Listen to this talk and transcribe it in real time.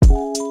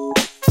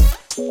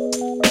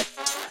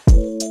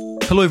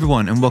Hello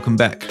everyone and welcome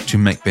back to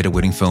Make Better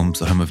Wedding Films,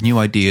 the home of new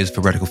ideas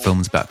for radical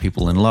films about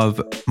people in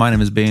love. My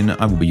name is Ben,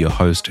 I will be your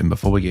host, and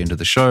before we get into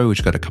the show,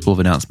 we've got a couple of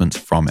announcements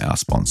from our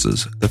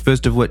sponsors. The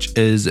first of which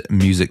is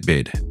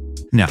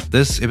MusicBed. Now,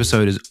 this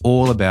episode is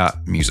all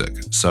about music,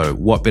 so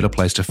what better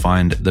place to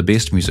find the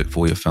best music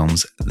for your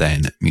films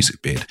than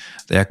MusicBed?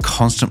 They are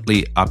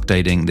constantly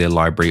updating their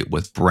library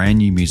with brand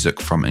new music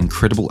from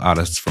incredible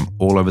artists from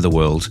all over the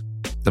world.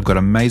 They've got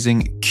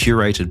amazing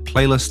curated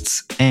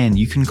playlists, and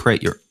you can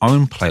create your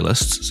own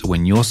playlists. So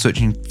when you're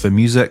searching for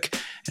music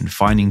and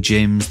finding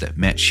gems that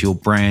match your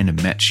brand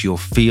and match your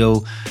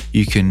feel,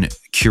 you can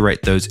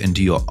curate those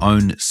into your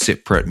own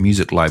separate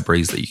music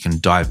libraries that you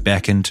can dive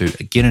back into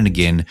again and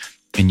again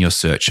in your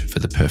search for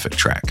the perfect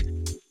track.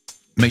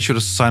 Make sure to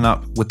sign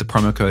up with the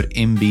promo code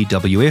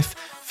MBWF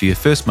for your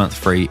first month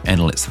free, and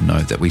it lets them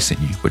know that we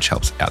sent you, which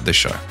helps out the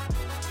show.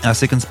 Our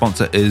second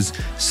sponsor is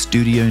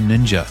Studio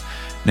Ninja.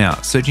 Now,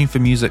 searching for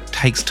music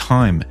takes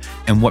time,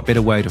 and what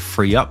better way to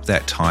free up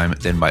that time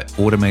than by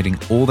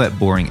automating all that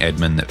boring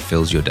admin that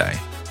fills your day?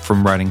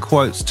 From writing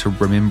quotes to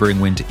remembering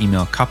when to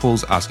email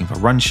couples asking for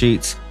run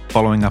sheets,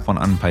 following up on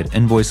unpaid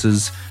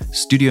invoices,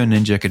 Studio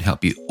Ninja can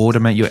help you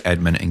automate your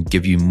admin and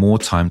give you more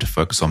time to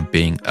focus on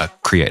being a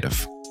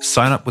creative.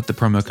 Sign up with the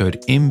promo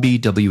code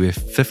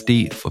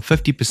MBWF50 for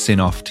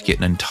 50% off to get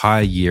an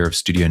entire year of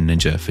Studio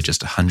Ninja for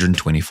just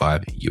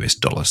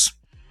 $125.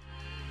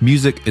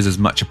 Music is as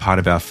much a part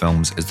of our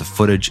films as the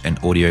footage and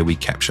audio we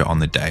capture on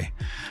the day,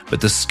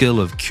 but the skill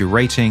of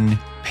curating,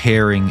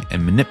 pairing,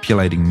 and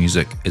manipulating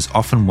music is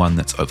often one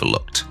that's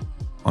overlooked.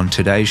 On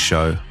today's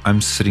show, I'm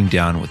sitting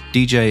down with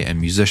DJ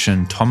and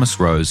musician Thomas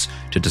Rose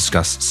to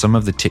discuss some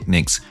of the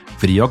techniques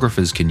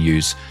videographers can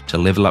use to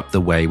level up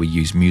the way we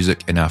use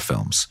music in our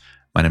films.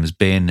 My name is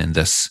Ben, and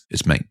this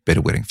is Make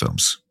Better Wedding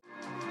Films.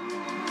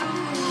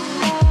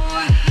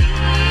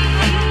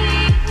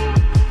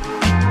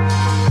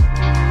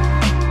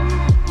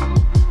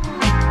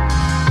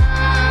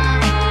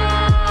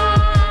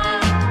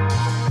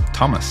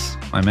 Thomas,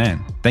 my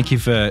man, thank you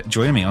for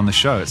joining me on the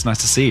show. It's nice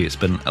to see you. It's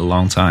been a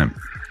long time.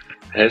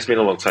 It has been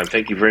a long time.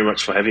 Thank you very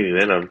much for having me,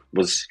 man. I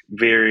was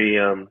very,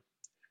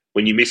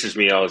 when you messaged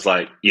me, I was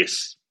like,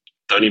 yes,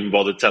 don't even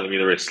bother telling me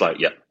the rest. Like,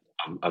 yeah,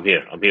 I'm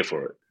here. I'm here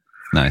for it.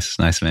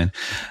 Nice, man.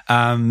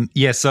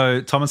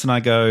 So Thomas and I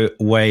go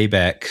way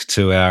back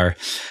to our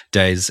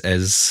days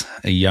as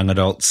young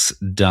adults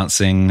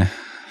dancing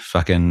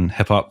fucking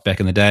hip hop back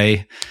in the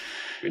day.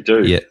 We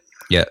do.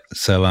 Yeah.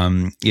 So,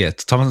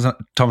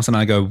 Thomas and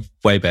I go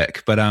way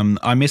back. But I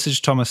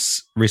messaged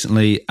Thomas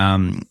recently,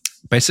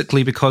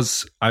 basically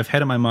because I've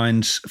had in my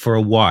mind for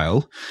a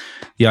while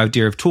the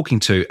idea of talking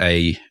to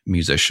a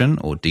musician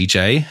or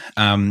DJ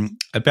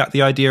about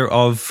the idea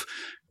of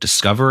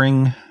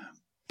discovering,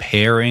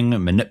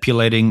 pairing,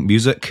 manipulating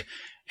music,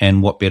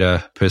 and what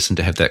better person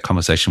to have that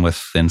conversation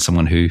with than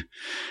someone who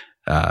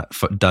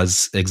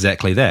does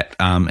exactly that.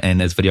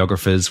 And as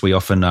videographers, we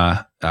often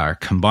are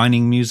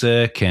combining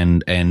music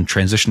and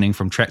transitioning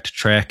from track to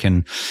track.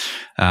 And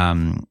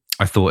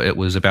I thought it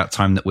was about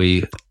time that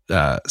we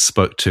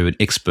spoke to an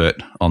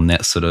expert on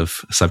that sort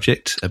of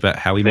subject about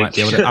how we might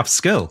be able to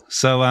upskill.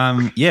 So,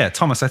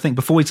 Thomas, I think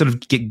before we sort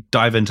of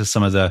dive into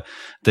some of the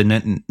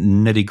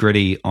nitty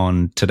gritty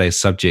on today's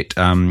subject,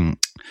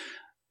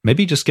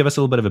 maybe just give us a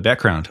little bit of a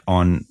background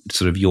on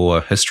sort of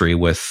your history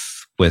with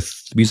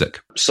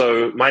music.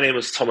 So my name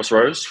is Thomas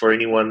Rose, for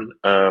anyone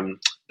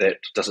that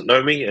doesn't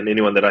know me and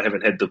anyone that I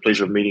haven't had the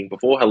pleasure of meeting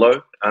before.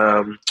 Hello.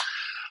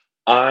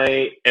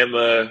 I am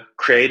a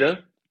creator.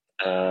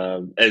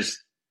 As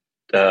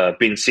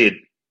Ben said,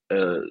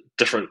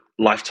 different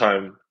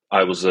lifetime,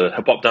 I was a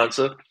hip-hop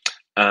dancer.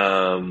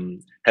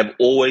 Have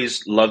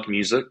always loved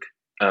music.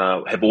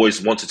 Have always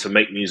wanted to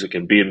make music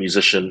and be a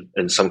musician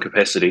in some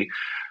capacity.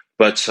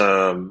 But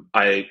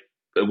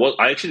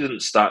I actually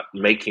didn't start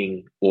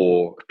making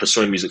or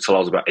pursuing music till I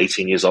was about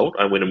 18 years old.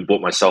 I went and bought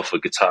myself a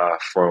guitar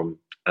from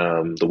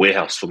the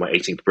warehouse for my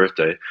 18th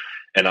birthday,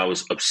 and I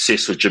was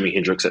obsessed with Jimi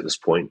Hendrix at this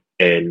point,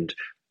 and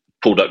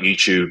pulled up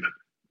YouTube,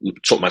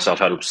 taught myself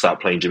how to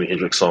start playing Jimi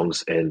Hendrix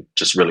songs, and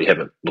just really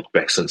haven't looked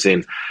back since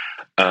then.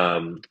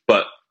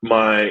 But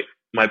my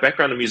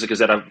background in music is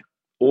that I've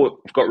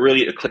got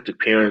really eclectic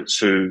parents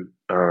who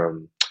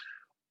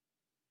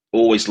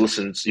always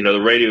listened. You know,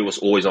 the radio was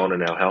always on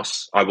in our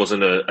house. I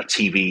wasn't a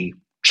TV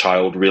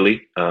child,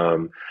 really.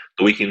 The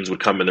weekends would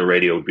come and the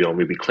radio would be on.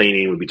 We'd be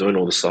cleaning, we'd be doing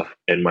all this stuff.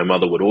 And my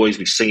mother would always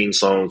be singing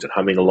songs and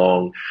humming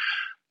along.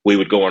 We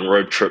would go on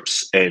road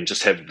trips and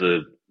just have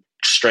the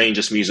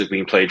strangest music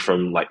being played,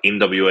 from like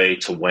NWA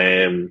to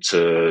Wham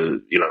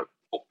to,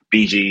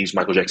 Bee Gees,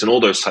 Michael Jackson,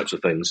 all those types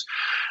of things.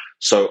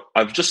 So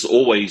I've just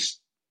always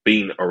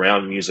been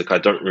around music. I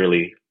don't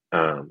really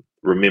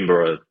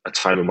remember a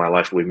time in my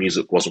life where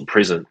music wasn't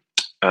present.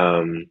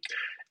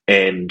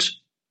 And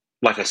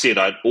like I said,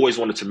 I'd always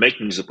wanted to make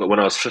music, but when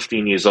I was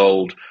 15 years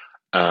old,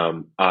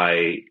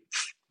 I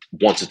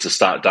wanted to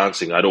start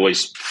dancing. I'd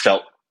always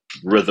felt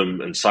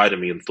rhythm inside of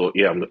me and thought,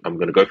 I'm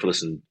going to go for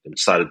this, and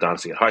started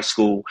dancing at high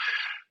school,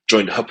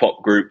 joined a hip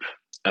hop group,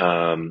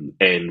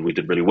 and we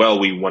did really well.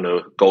 We won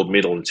a gold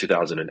medal in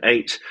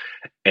 2008,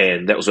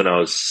 and that was when I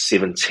was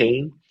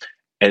 17.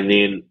 And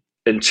then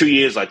in 2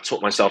 years, I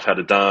taught myself how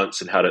to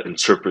dance and how to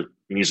interpret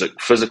music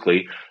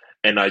physically.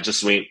 And I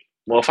just went,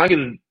 well, if I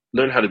can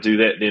learn how to do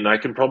that, then I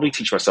can probably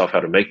teach myself how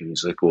to make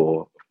music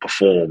or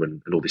perform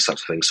and all these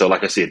types of things. So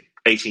like I said,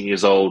 18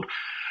 years old,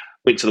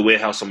 went to the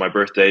warehouse on my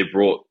birthday,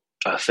 brought,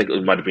 I think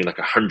it might have been like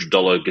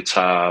 $100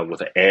 guitar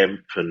with an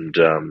amp, and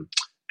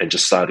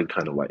just started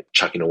kind of like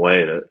chucking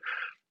away at it.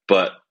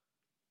 But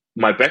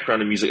my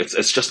background in music,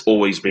 it's just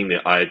always been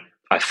there. I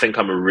think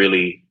I'm a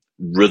really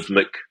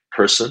rhythmic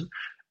person.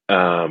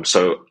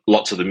 So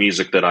lots of the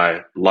music that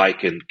I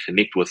like and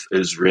connect with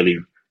is really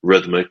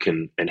rhythmic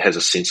and has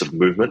a sense of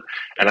movement.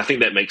 And I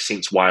think that makes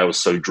sense why I was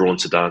so drawn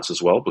to dance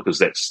as well, because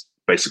that's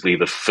basically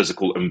the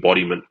physical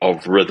embodiment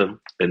of rhythm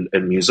in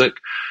music.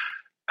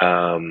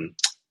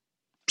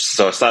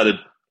 So I started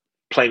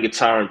playing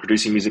guitar and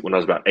producing music when I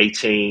was about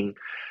 18.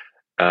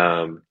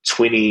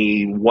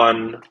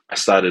 21, I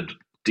started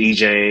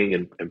DJing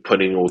and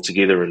putting it all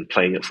together and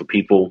playing it for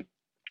people.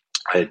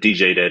 I had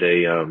DJ'd at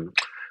a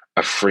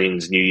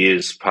friend's New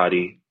Year's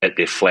party at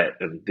their flat,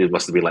 and there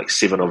must have been like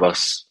 7 of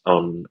us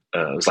on,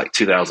 it was like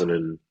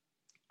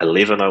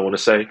 2011, I want to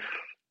say.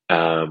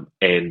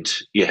 And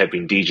yeah, have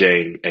been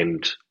DJing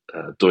and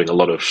doing a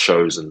lot of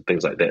shows and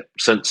things like that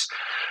since.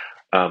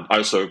 I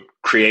also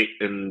create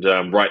and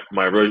write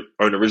my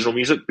own original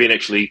music. Ben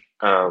actually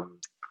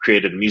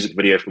created a music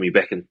video for me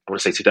back in, I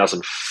want to say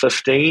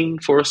 2015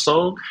 for a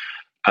song.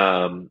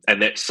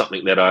 And that's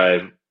something that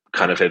I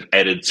kind of have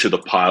added to the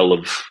pile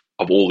of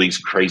all these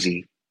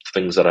crazy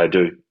things that I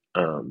do.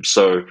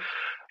 So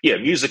yeah,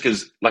 music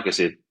is, like I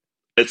said,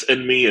 it's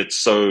in me. It's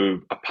so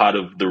a part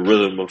of the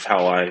rhythm of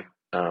how I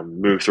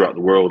move throughout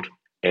the world.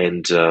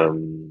 And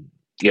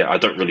yeah, I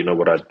don't really know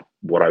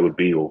what I would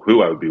be or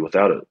who I would be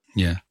without it.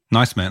 Yeah.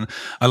 Nice, man.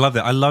 I love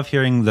that. I love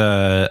hearing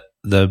the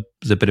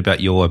bit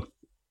about your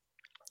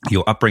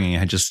upbringing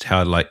and just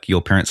how like your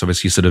parents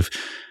obviously sort of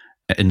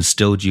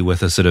instilled you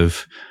with a sort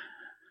of,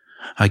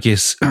 I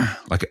guess,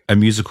 like a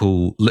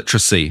musical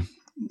literacy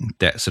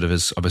that sort of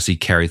is obviously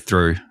carried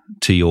through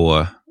to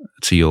your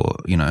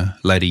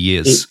later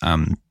years.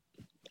 And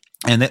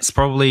that's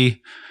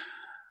probably,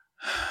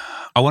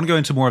 I want to go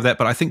into more of that,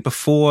 but I think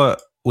before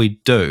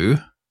we do,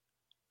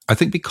 I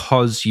think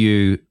because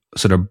you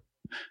sort of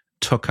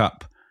took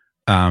up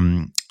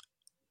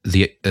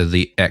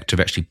the act of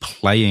actually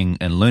playing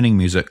and learning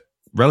music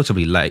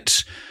relatively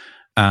late,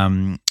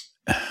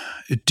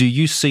 do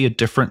you see a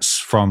difference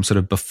from sort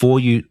of before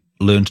you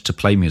learned to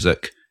play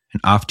music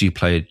and after you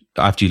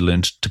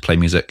learned to play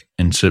music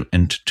in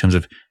terms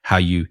of how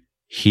you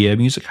hear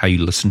music, how you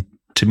listen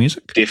to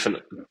music?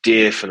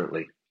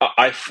 Definitely.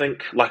 I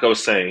think, like I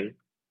was saying,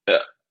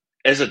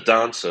 as a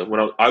dancer,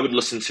 when I would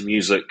listen to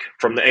music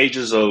from the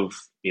ages of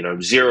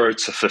 0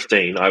 to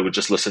 15, I would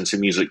just listen to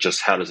music.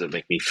 Just how does it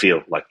make me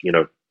feel? Like,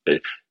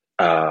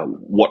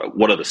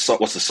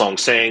 what's the song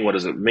saying? What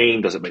does it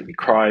mean? Does it make me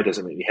cry? Does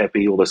it make me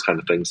happy? All those kind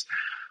of things.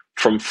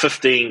 From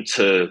 15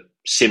 to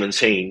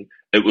 17,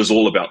 it was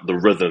all about the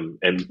rhythm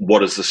and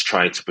what is this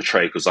trying to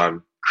portray? Because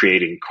I'm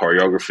creating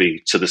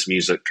choreography to this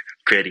music,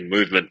 creating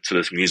movement to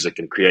this music,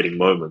 and creating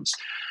moments.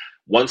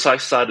 Once I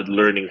started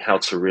learning how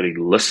to really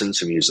listen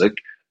to music,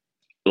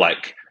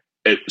 like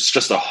it's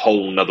just a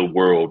whole nother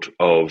world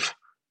of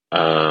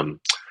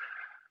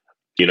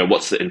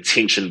what's the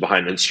intention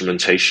behind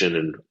instrumentation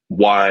and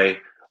why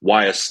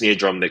a snare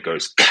drum that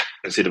goes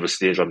instead of a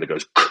snare drum that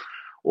goes,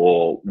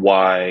 or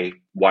why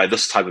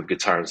this type of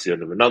guitar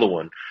instead of another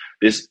one.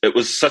 It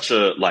was such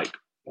a like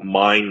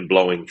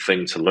mind-blowing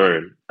thing to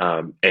learn,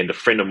 and a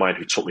friend of mine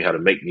who taught me how to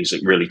make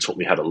music really taught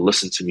me how to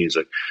listen to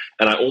music,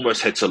 and I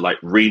almost had to like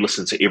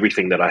re-listen to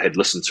everything that I had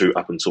listened to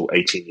up until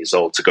 18 years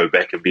old to go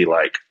back and be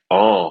like,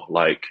 oh,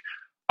 like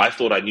I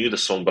thought I knew the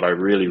song, but I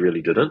really,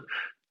 really didn't.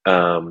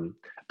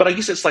 But I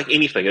guess it's like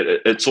anything.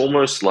 It's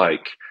almost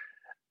like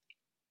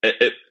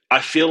I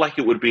feel like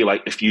it would be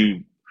like if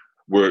you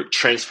were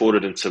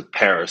transported into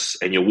Paris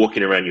and you're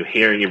walking around, you're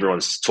hearing everyone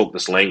talk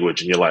this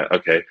language, and you're like,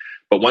 okay.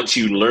 But once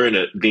you learn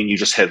it, then you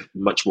just have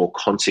much more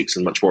context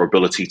and much more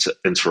ability to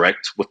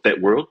interact with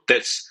that world.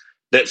 That's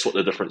what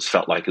the difference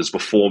felt like. Is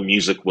before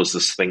music was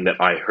this thing that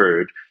I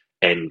heard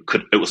and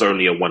it was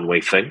only a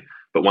one-way thing.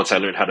 But once I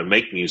learned how to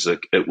make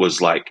music, it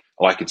was like,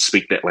 oh, I can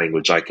speak that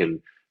language. I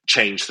can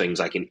change things.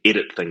 I can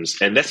edit things.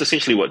 And that's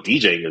essentially what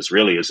DJing is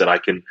really, is that I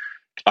can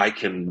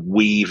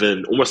weave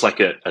in almost like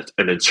an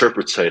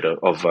interpreter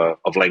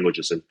of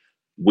languages and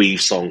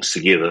weave songs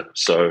together.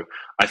 So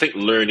I think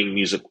learning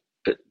music,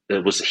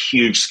 it was a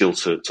huge skill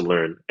to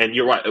learn. And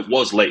you're right, it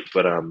was late,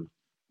 but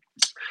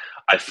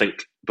I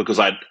think because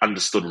I'd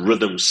understood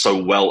rhythm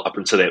so well up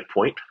until that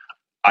point,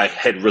 I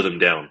had rhythm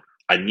down.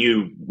 I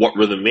knew what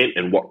rhythm meant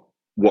and what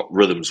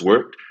rhythms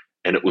worked.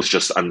 And it was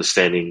just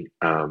understanding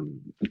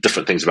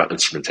different things about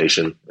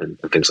instrumentation and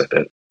things like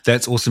that.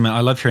 That's awesome, man.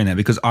 I love hearing that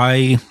because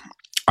I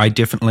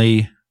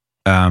definitely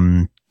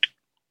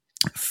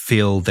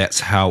feel that's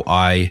how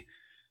I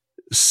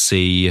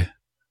see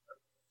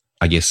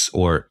I guess,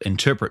 or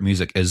interpret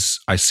music as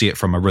I see it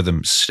from a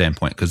rhythm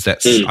standpoint, because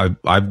that's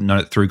I've known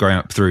it through growing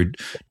up through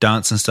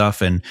dance and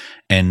stuff, and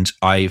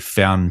I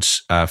found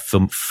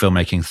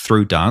filmmaking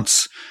through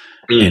dance,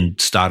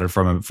 and started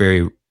from a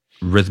very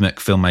rhythmic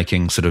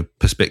filmmaking sort of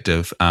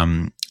perspective,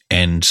 and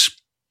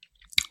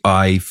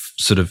I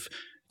sort of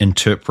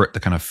interpret the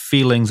kind of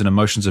feelings and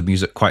emotions of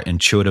music quite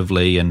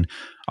intuitively, and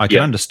I can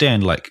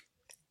understand like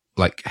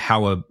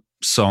how a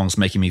song's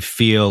making me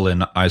feel,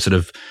 and I sort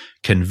of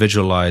can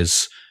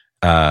visualize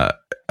a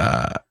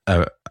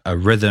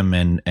rhythm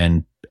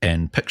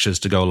and pictures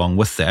to go along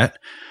with that,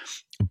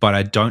 but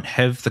I don't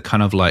have the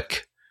kind of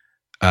like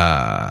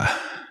I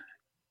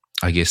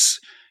guess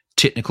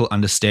technical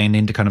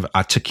understanding to kind of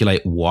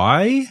articulate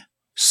why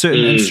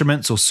certain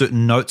instruments or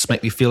certain notes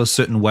make me feel a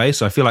certain way.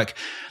 So I feel like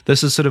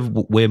this is sort of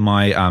where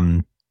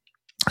my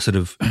sort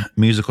of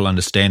musical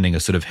understanding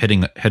is sort of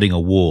hitting a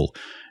wall,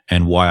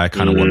 and why I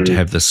kind of wanted to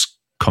have this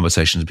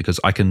conversations, because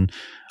I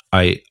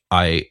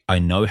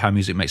know how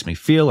music makes me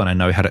feel, and I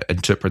know how to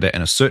interpret that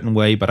in a certain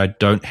way, but I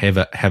don't have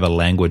a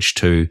language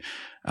to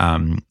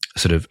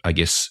sort of, I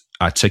guess,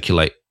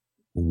 articulate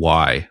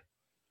why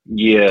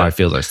I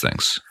feel those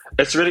things.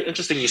 It's really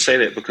interesting you say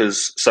that,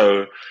 because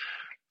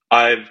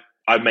I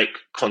make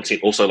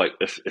content also. Like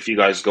if you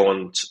guys go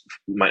on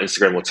my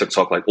Instagram or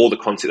TikTok, like all the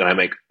content that I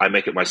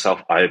make it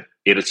myself. I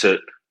edit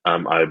it,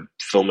 I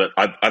film it.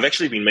 I've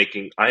actually been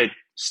I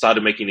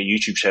started making a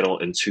YouTube channel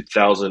in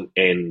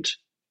 2007.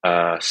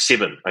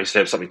 I used to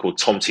have something called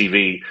Tom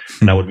TV,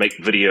 and I would make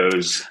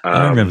videos.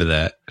 I remember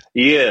that.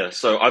 Yeah,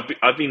 so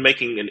I've been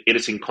making and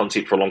editing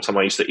content for a long time.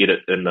 I used to edit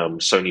in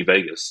Sony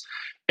Vegas,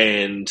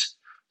 and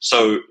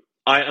so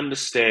I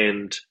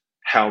understand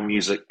how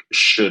music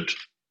should,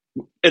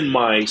 in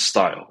my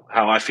style,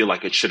 how I feel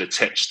like it should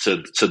attach to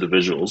the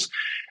visuals.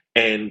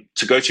 And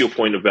to go to your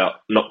point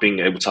about not being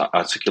able to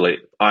articulate,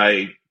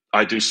 I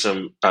do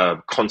some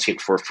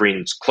content for a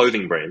friend's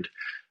clothing brand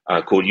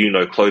called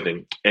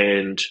Clothing,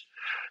 and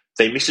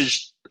they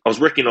messaged. I was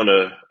working on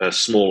a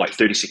small, like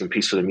 30-second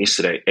piece for them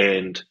yesterday,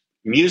 and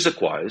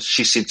music-wise,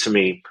 she said to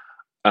me,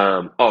 I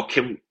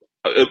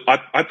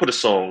put a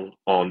song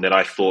on that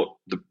I thought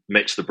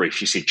matched the brief.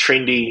 She said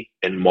trendy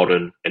and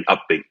modern and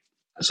upbeat.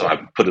 And so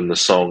I put in the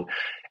song,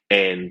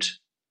 and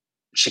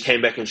she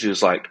came back and she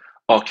was like,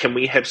 can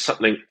we have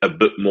something a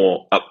bit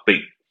more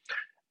upbeat?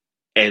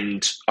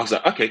 And I was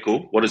like, okay,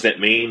 cool. What does that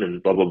mean?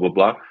 And blah, blah, blah,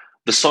 blah.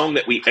 The song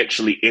that we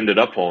actually ended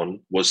up on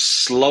was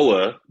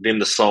slower than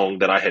the song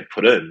that I had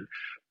put in,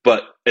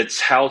 but it's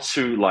how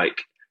to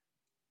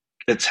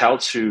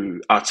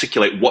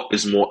articulate what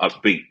is more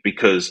upbeat.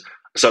 Because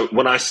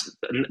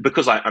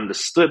I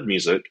understood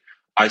music,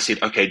 I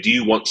said, okay, do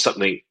you want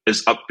something,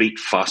 is upbeat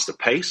faster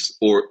pace,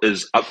 or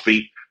is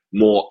upbeat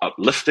more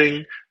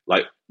uplifting?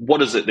 Like,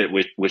 what is it that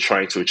we're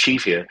trying to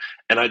achieve here?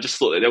 And I just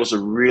thought that was a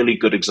really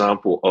good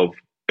example of,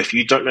 if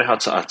you don't know how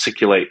to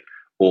articulate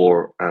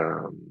or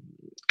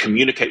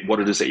communicate what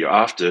it is that you're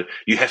after,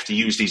 you have to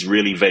use these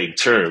really vague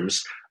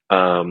terms.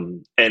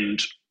 And,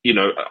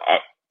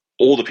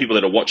 all the people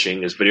that are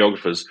watching as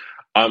videographers,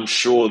 I'm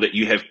sure that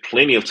you have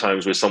plenty of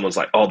times where someone's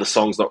like, the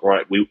song's not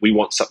right. We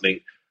want something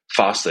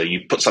faster.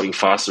 You put something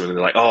faster and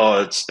they're like,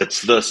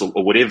 it's this or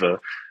whatever.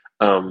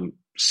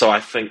 So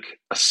I think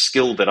a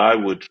skill that I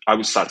would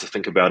start to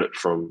think about it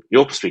from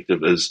your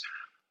perspective is,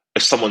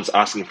 if someone's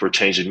asking for a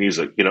change in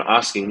music,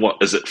 asking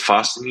is it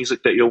faster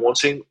music that you're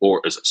wanting, or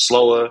is it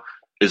slower?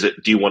 Do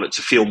you want it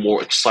to feel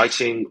more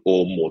exciting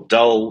or more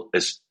dull?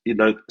 Is,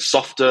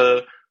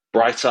 softer,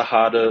 brighter,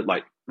 harder?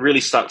 Like,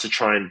 really start to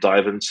try and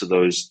dive into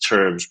those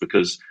terms,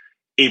 because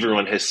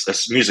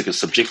music is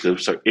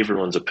subjective, so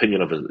everyone's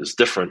opinion of it is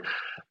different.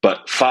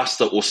 But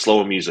faster or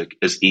slower music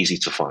is easy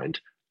to find,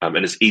 and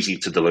it's easy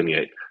to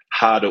delineate.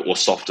 Harder or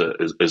softer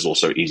is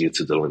also easier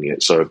to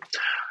delineate. So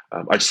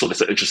I just thought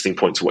that's an interesting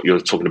point to what you're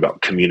talking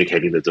about,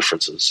 communicating the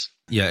differences.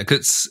 Yeah,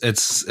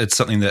 it's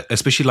something that,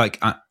 especially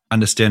like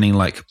understanding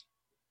like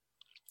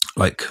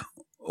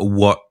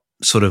what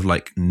sort of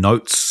like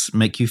notes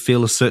make you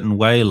feel a certain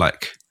way.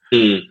 Like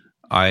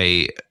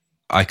I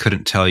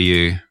couldn't tell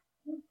you,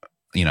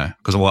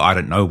 because I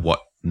don't know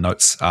what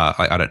notes are.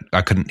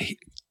 I couldn't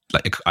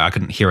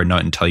hear a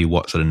note and tell you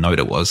what sort of note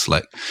it was.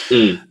 Like,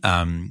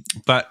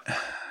 but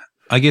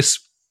I guess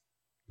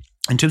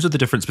in terms of the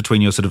difference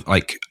between your sort of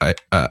like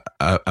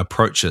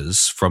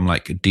approaches from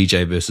like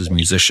DJ versus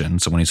musician,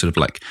 someone who sort of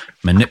like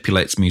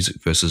manipulates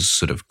music versus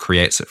sort of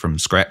creates it from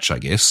scratch, I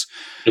guess,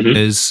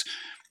 is,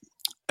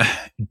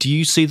 do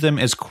you see them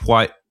as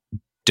quite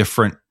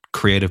different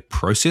creative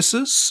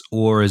processes,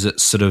 or is it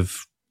sort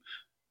of,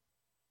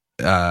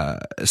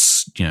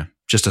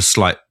 just a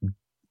slight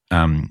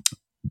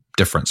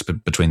difference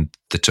between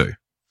the two?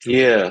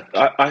 Yeah,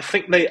 I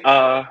think they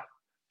are.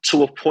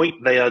 To a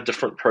point, they are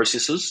different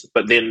processes,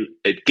 but then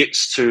it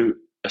gets to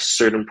a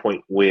certain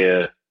point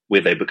where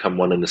they become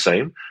one and the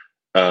same.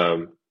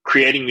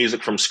 Creating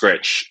music from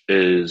scratch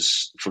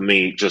is, for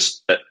me,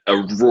 just a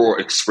raw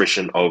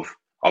expression of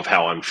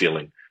how I'm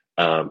feeling,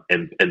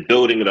 and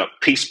building it up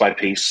piece by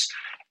piece,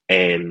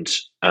 and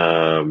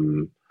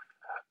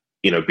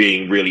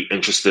being really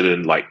interested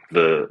in like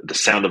the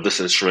sound of this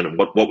instrument and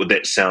what would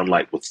that sound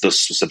like with this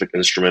specific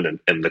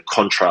instrument and the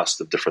contrast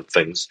of different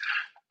things.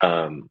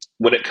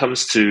 When it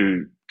comes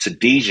to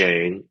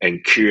DJing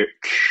and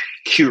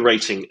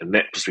curating in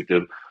that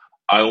perspective,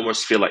 I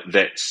almost feel like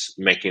that's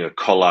making a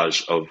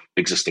collage of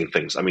existing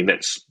things. I mean,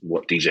 that's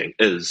what DJing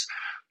is,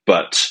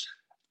 but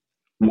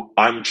when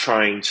I'm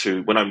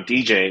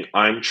DJing,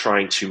 I'm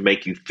trying to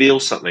make you feel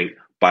something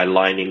by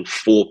lining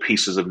 4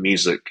 pieces of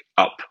music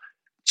up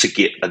to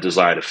get a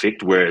desired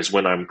effect. Whereas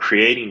when I'm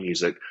creating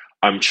music,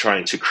 I'm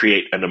trying to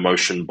create an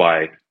emotion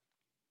by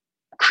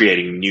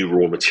creating new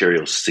raw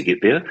materials to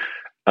get there.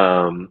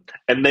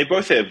 And they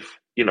both have,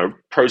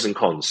 pros and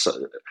cons.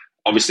 So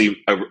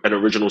obviously, an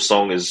original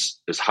song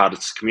is harder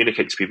to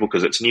communicate to people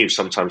because it's new.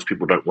 Sometimes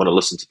people don't want to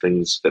listen to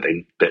things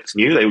that's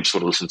new. They just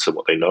want to listen to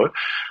what they know.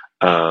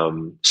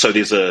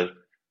 So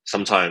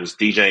sometimes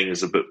DJing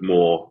is a bit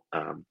more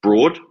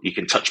broad. You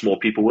can touch more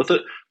people with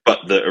it, but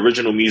the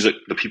original music,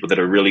 the people that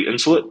are really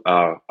into it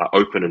are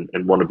open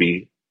and want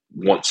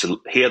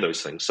to hear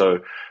those things. So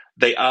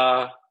they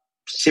are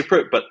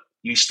separate, but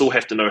you still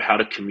have to know how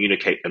to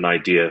communicate an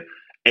idea.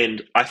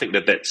 And I think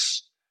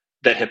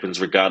that happens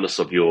regardless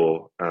of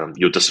your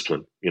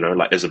discipline.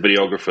 Like as a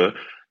videographer,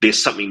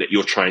 there's something that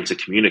you're trying to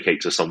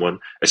communicate to someone.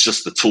 It's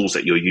just the tools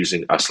that you're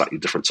using are slightly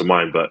different to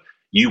mine, but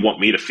you want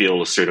me to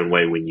feel a certain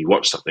way when you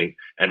watch something,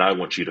 and I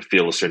want you to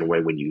feel a certain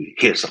way when you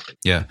hear something.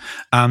 Yeah.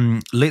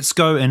 Let's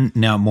go in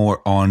now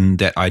more on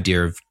that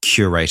idea of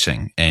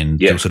curating,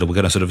 and we're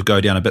going to sort of go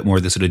down a bit more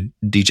of the sort of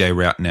DJ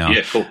route now.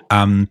 Yeah, cool.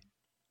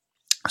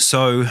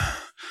 So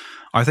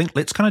I think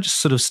let's kind of just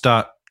sort of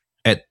start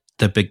at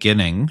the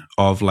beginning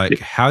of like,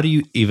 how do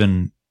you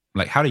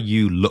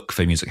look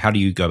for music? How do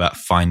you go about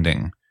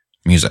finding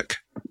music?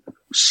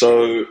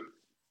 So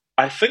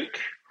I think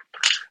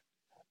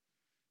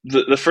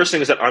the first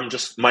thing is that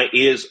my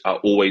ears are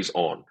always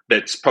on.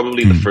 That's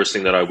probably the first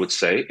thing that I would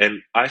say.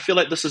 And I feel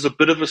like this is a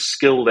bit of a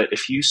skill that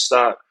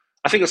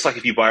I think it's like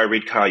if you buy a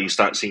red car, you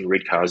start seeing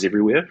red cars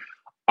everywhere.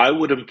 I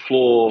would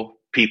implore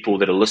people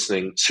that are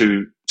listening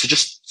to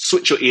just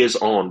switch your ears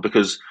on,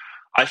 because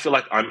I feel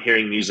like I'm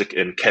hearing music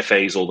in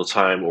cafes all the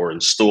time or in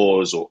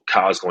stores or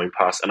cars going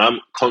past, and I'm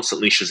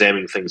constantly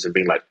Shazamming things and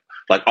being like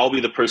I'll be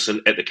the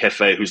person at the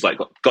cafe who's like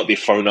got their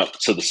phone up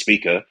to the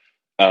speaker,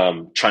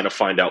 trying to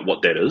find out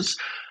what that is.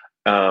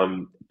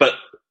 But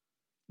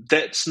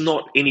that's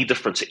not any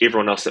different to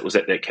everyone else that was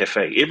at that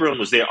cafe. Everyone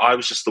was there. I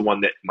was just the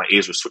one that my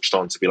ears were switched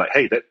on to be like,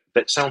 hey,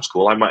 that sounds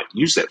cool. I might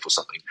use that for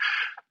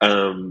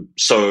something.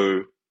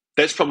 So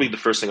that's probably the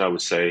first thing I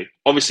would say.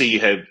 Obviously, you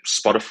have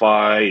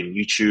Spotify and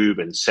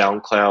YouTube and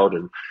SoundCloud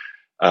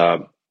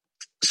and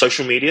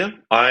social media.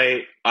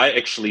 I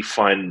actually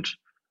find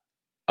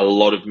a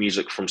lot of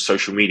music from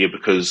social media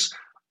because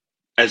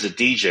as a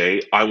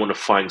DJ, I want to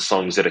find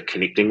songs that are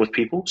connecting with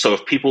people. So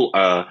if people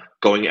are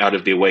going out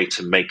of their way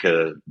to make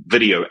a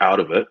video out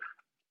of it,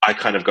 I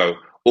kind of go,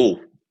 oh,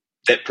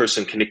 that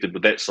person connected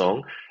with that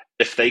song.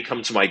 If they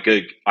come to my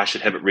gig, I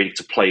should have it ready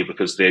to play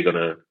because they're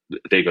gonna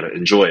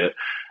enjoy it.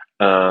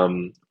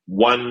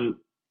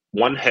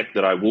 One hack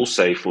that I will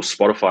say for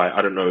Spotify,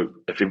 I don't know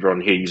if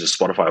everyone here uses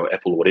Spotify or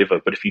Apple or whatever,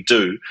 but if you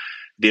do,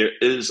 there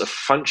is a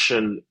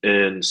function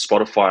in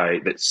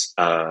Spotify that's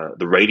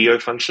the radio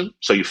function.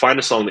 So you find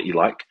a song that you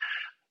like,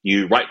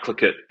 you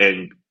right-click it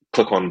and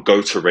click on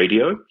Go to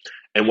Radio.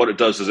 And what it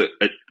does is it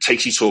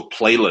takes you to a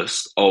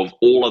playlist of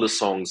all other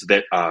songs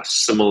that are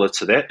similar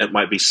to that. It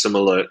might be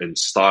similar in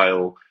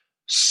style,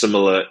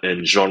 similar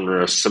in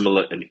genre,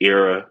 similar in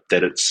era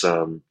that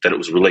it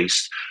was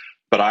released.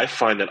 But I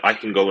find that I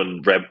can go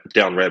and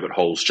down rabbit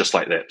holes just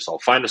like that. So I'll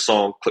find a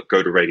song, click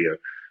Go to Radio.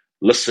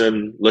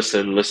 Listen,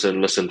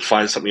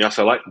 find something else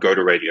I like, go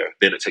to radio.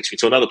 Then it takes me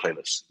to another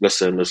playlist.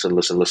 Listen.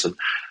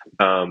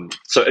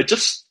 So it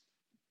just,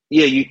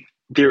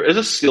 there is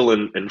a skill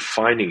in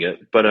finding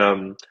it, but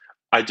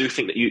I do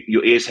think that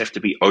your ears have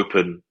to be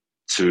open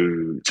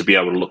to be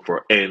able to look for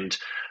it. And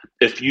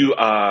if you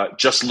are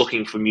just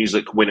looking for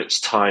music when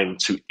it's time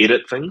to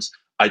edit things,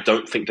 I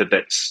don't think that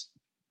that's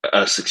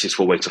a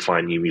successful way to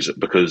find new music,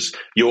 because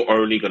you're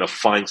only going to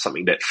find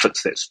something that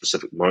fits that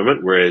specific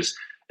moment. Whereas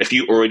if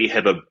you already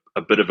have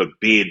a bit of a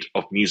bed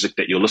of music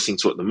that you're listening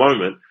to at the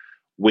moment,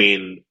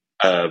 when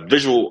a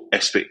visual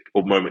aspect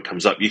or moment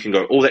comes up, you can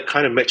go, oh, that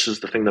kind of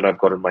matches the thing that I've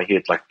got in my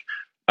head. Like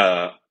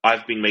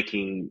I've been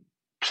making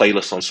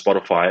playlists on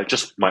Spotify,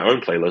 just my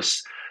own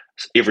playlists,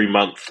 every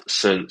month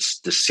since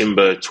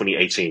December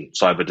 2018.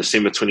 So I have a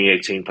December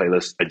 2018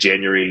 playlist, a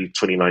January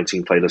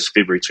 2019 playlist,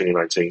 February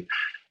 2019.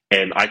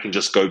 And I can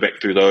just go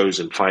back through those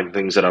and find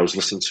things that I was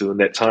listening to in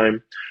that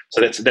time. So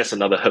that's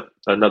another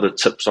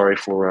tip, for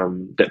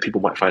that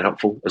people might find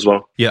helpful as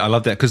well. Yeah, I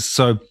love that because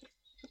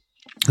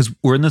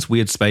we're in this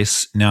weird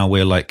space now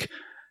where like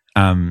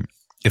a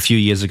few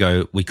years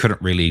ago we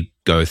couldn't really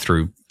go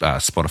through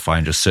Spotify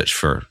and just search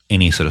for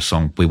any sort of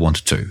song we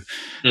wanted to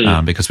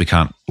because we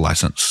can't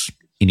license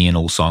any and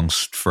all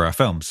songs for our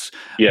films.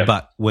 Yeah.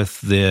 But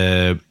with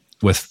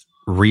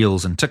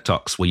Reels and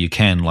TikToks where you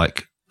can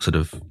like sort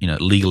of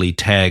legally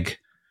tag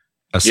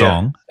a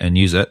song and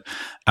use it.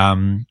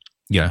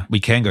 We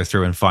can go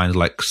through and find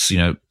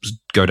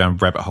go down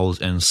rabbit holes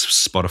in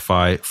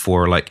Spotify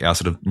for like our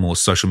sort of more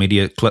social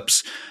media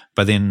clips,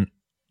 but then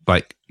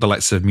like the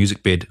likes of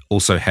MusicBed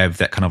also have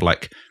that kind of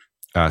like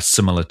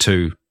similar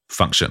to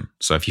function.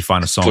 So if you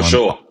find a song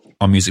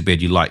on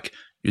MusicBed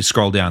you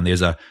scroll down,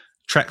 there's a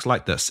tracks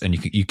like this, and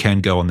you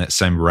can go on that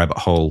same rabbit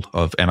hole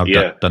and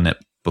I've done that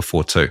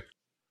before too.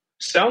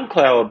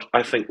 SoundCloud,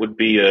 I think, would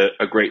be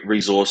a great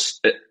resource.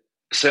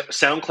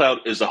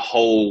 SoundCloud is a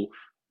whole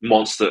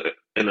monster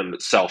in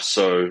itself,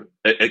 so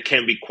it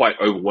can be quite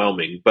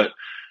overwhelming. But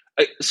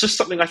it's just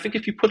something, I think,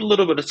 if you put a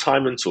little bit of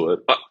time into it.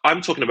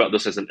 I'm talking about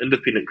this as an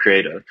independent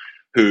creator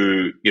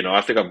who,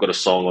 I think I've got a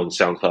song on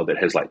SoundCloud that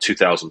has like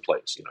 2,000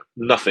 plays.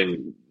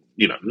 Nothing,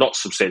 not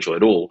substantial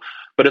at all.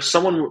 But if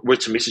someone were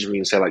to message me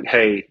and say like,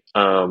 "Hey,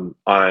 I am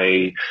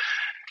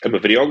a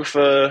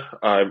videographer.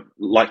 I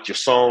liked your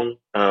song.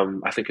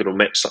 I think it'll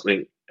match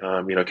something.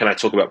 Can I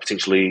talk about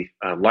potentially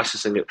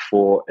licensing it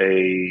for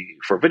a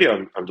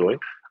video I'm doing?"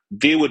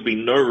 There would be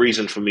no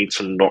reason for me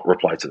to not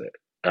reply to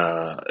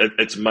that.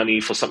 It's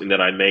money for something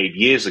that I made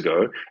years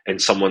ago,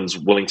 and someone's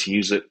willing to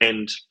use it,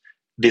 and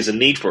there's a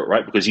need for it,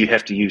 right? Because you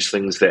have to use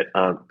things that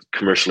aren't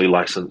commercially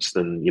licensed,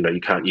 and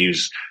you can't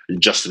use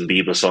Justin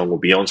Bieber song or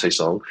Beyonce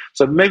song.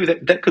 So maybe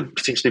that could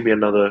potentially be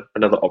another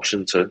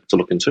option to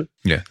look into.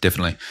 Yeah,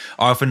 definitely.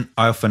 I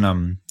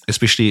often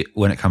especially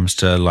when it comes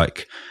to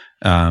like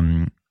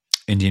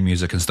Indian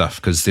music and stuff,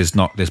 because there's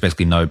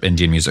basically no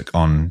Indian music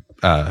on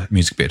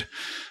MusicBed.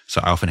 So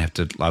I often have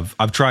to.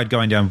 I've tried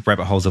going down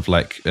rabbit holes of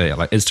like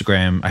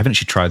Instagram. I haven't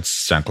actually tried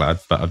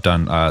SoundCloud, but I've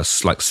done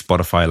like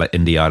Spotify, like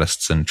indie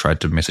artists, and tried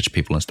to message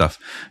people and stuff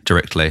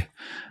directly.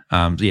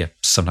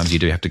 Sometimes you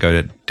do have to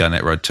go down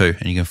that road too,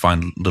 and you can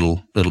find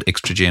little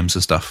extra gems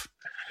and stuff.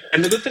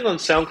 And the good thing on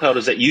SoundCloud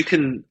is that you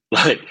can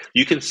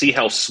see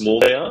how small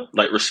they are,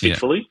 like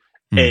respectfully.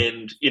 Yeah.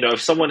 And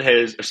if someone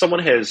has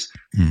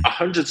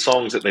 100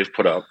 songs that they've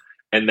put up,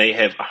 and they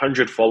have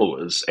 100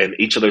 followers, and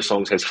each of those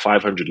songs has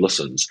 500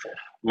 listens,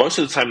 most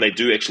of the time they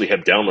do actually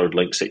have download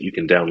links that you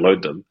can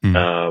download them.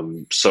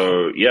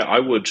 I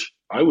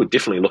would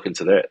definitely look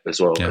into that as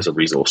well as a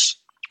resource.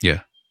 Yeah,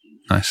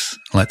 nice.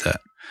 I like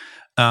that.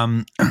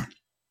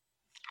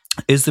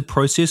 Is the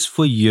process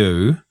for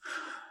you,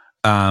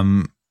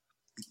 I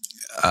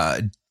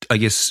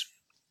guess,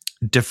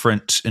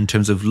 different in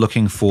terms of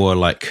looking for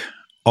like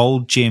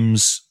old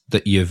gems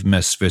that you've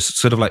missed versus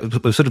sort of like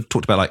we've sort of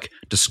talked about like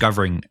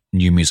discovering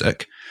new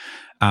music,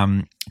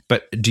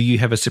 but do you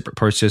have a separate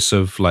process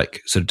of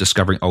like sort of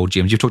discovering old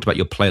gems? You've talked about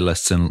your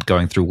playlists and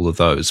going through all of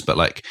those, but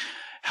like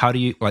how do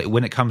you, like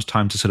when it comes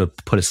time to sort of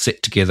put a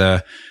set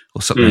together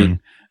or something,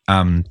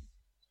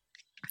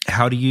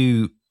 how do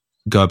you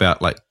go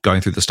about like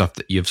going through the stuff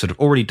that you've sort of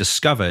already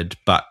discovered,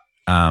 but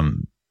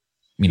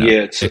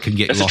it can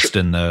get lost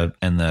in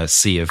the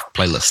sea of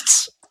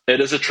playlists? It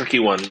is a tricky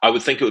one. I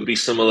would think it would be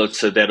similar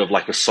to that of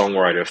like a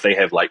songwriter if they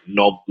have like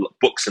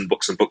books and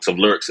books and books of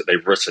lyrics that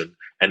they've written,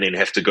 and then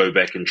have to go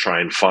back and try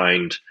and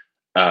find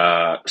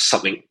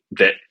something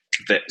that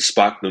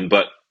sparked them.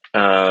 But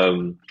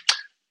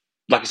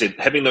like I said,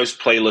 having those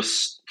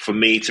playlists for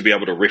me to be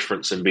able to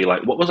reference and be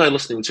like, what was I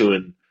listening to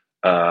in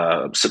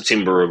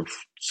September of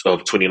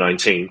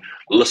 2019?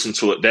 Listen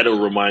to it. That'll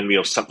remind me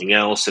of something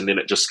else, and then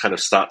it just kind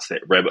of starts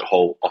that rabbit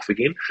hole off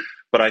again.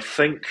 But I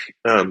think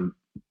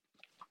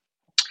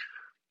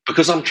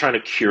because I'm trying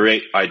to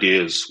curate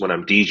ideas when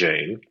I'm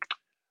DJing,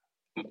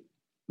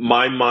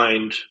 my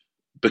mind,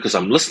 because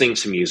I'm listening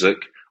to music,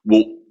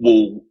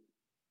 will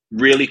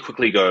really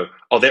quickly go,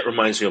 oh, that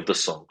reminds me of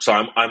this song. So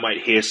I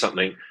might hear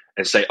something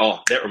and say, oh,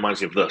 that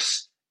reminds me of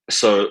this.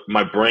 So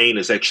my brain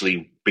is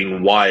actually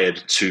being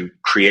wired to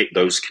create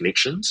those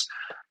connections.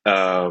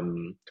 But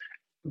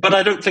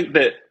I don't think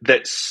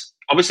that's...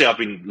 Obviously, I've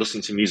been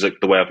listening to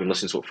music the way I've been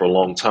listening to it for a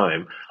long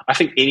time. I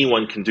think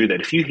anyone can do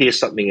that. If you hear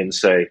something and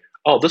say,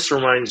 oh, this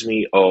reminds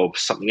me of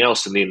something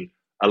else, and then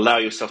allow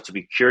yourself to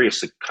be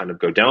curious to kind of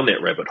go down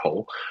that rabbit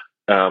hole,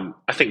 I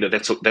think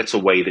that's a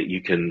way that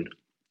you can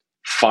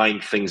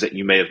find things that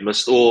you may have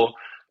missed. Or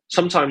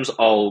sometimes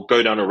I'll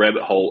go down a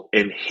rabbit hole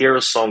and hear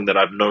a song that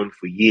I've known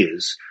for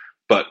years,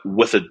 but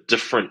with a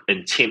different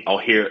intent. I'll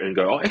hear it and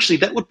go, oh, actually,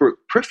 that would be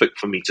perfect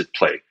for me to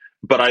play.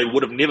 But I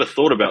would have never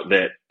thought about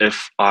that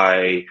if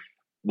I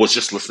was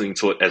just listening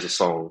to it as a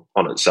song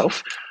on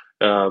itself.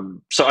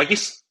 So I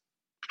guess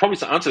probably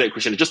to answer that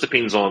question, it just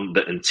depends on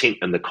the intent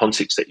and the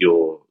context that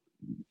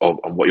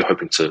on what you're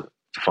hoping to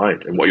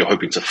find and what you're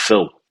hoping to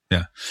fill.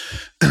 Yeah,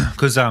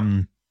 because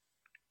often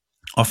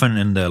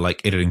in the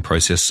like editing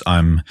process,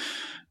 I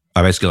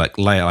basically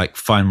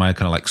find my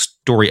kind of like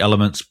story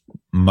elements.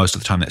 Most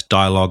of the time, that's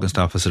dialogue and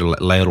stuff. I sort of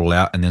like lay it all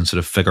out and then sort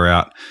of figure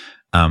out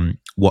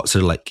what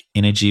sort of like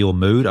energy or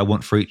mood I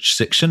want for each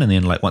section, and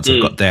then like once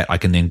I've got that, I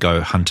can then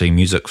go hunting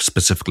music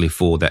specifically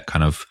for that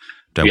kind of.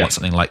 Do I want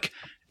something like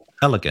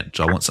elegant?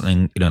 Do I want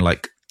something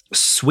like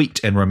sweet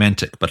and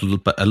romantic, but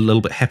a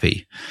little bit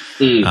happy?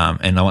 And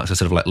I want to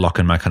sort of like lock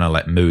in my kind of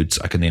like moods.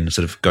 I can then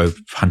sort of go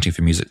hunting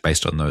for music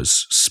based on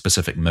those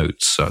specific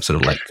moods. So it's sort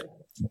of like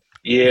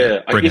Yeah,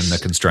 I bring in the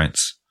guess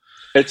constraints.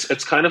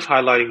 it's kind of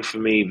highlighting for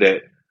me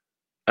that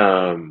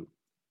um,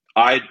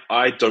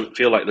 I don't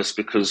feel like this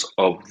because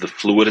of the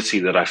fluidity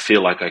that I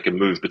feel like I can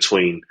move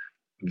between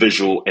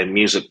visual and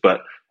music,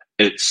 but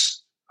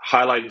it's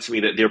highlighting to me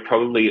that there are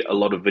probably a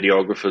lot of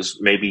videographers,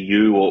 maybe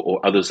you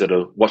or others that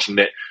are watching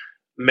that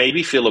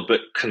maybe feel a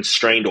bit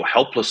constrained or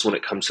helpless when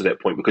it comes to that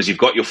point because you've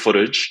got your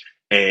footage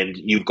and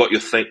you've got your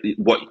thing,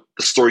 what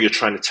the story you're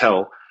trying to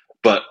tell,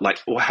 but like,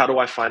 well, how do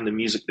I find the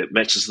music that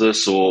matches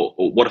this, or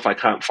what if I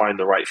can't find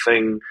the right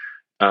thing?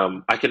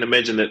 I can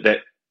imagine that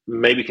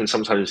maybe can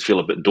sometimes feel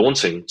a bit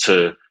daunting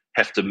to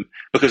have to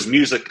because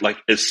music like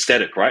is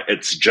static, right?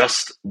 It's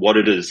just what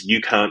it is.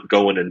 You can't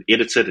go in and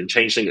edit it and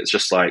change things. It's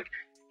just like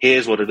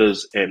here's what it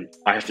is, and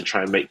I have to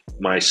try and make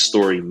my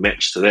story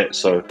match to that.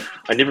 So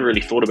I never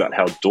really thought about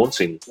how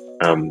daunting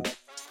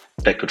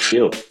that could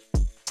feel.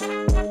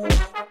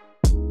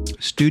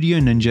 Studio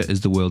Ninja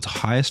is the world's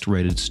highest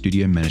rated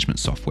studio management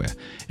software.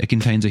 It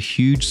contains a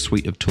huge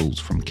suite of tools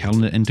from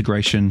calendar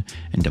integration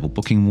and double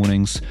booking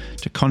warnings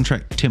to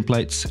contract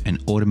templates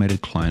and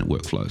automated client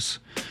workflows.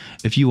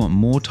 If you want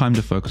more time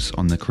to focus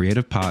on the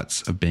creative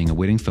parts of being a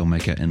wedding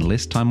filmmaker and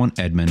less time on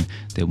admin,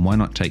 then why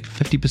not take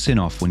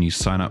 50% off when you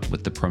sign up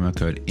with the promo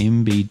code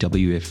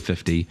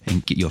MBWF50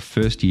 and get your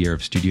first year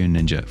of Studio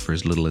Ninja for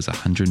as little as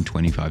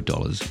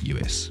 $125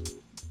 US.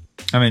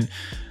 I mean,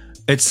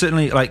 it's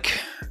certainly like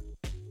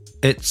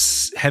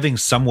it's having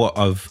somewhat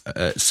of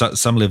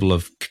some level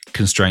of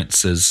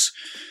constraints is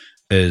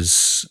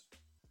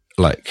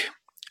like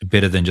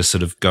better than just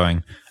sort of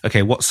going,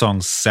 okay, what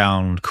songs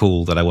sound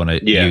cool that I want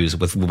to use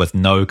with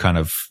no kind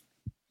of,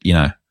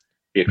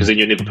 because then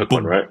you never pick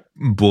one, right?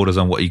 Borders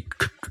on what you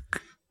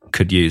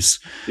could use.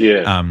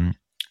 Yeah.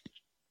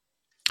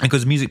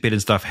 Because Music Bed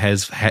and stuff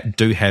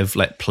do have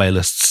like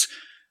playlists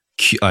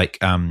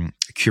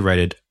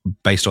curated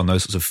based on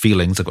those sorts of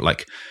feelings. They've got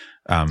like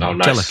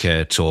nice.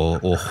 Delicate or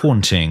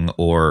haunting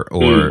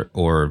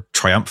or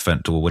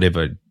triumphant or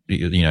whatever,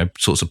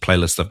 sorts of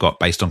playlists I've got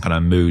based on kind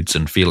of moods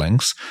and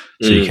feelings.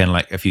 So you can,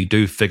 like, if you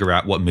do figure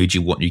out what mood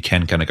you want, you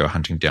can kind of go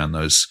hunting down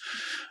those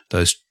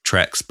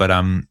tracks. But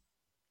I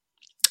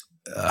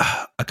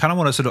kind of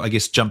want to sort of, I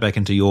guess, jump back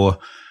into your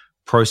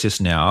process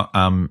now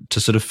to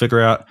sort of figure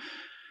out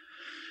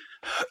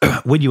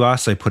when you are,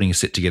 say, putting a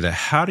set together,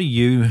 how do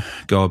you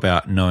go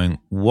about knowing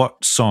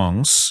what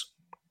songs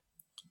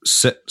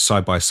sit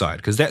side by side?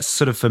 Because that's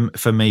sort of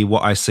for me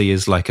what I see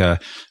is like a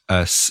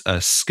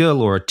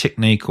skill or a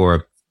technique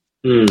or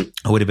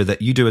whatever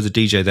that you do as a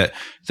DJ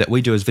that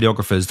we do as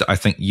videographers that I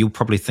think you'll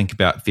probably think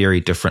about very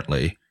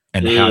differently,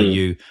 and how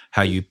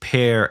you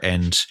pair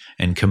and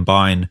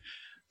combine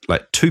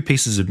like two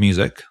pieces of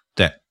music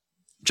that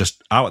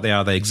just are what they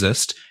are, they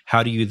exist.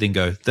 How do you then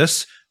go,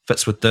 this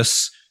fits with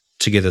this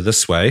together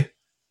this way?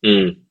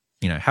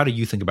 How do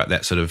you think about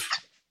that sort of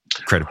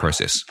creative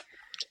process?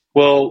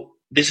 Well,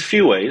 there's a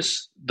few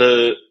ways.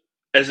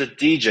 As a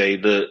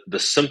DJ, the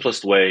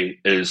simplest way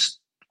is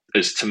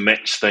to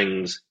match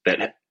things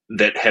that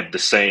have the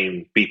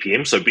same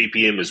BPM. So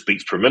BPM is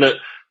beats per minute.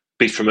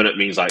 Beats per minute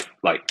means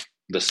like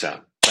this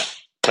sound, clap,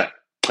 clap,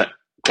 clap,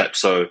 clap.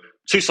 So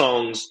two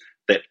songs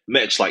that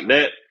match like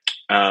that.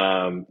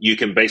 You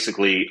can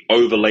basically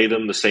overlay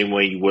them the same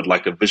way you would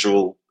like a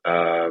visual,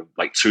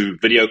 like two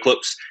video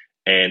clips.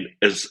 And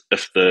as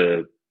if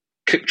the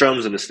kick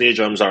drums and the snare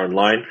drums are in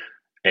line,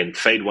 and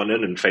fade one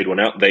in and fade one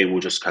out, they will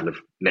just kind of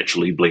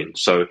naturally blend.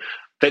 So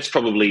that's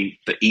probably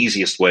the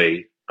easiest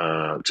way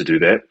to do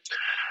that.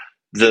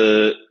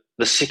 The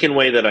second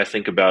way that I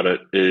think about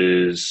it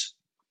is,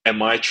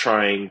 am I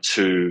trying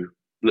to?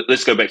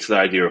 Let's go back to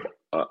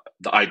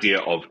the idea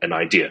of an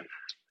idea.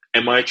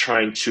 Am I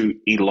trying to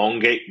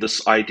elongate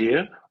this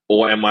idea,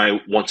 or am I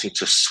wanting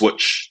to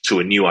switch to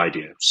a new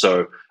idea?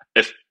 So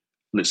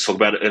let's talk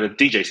about it in a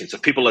DJ sense.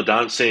 If people are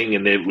dancing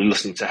and they're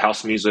listening to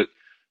house music,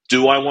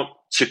 do I want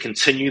to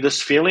continue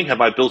this feeling?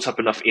 Have I built up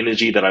enough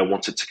energy that I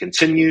want it to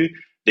continue?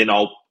 Then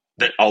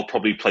I'll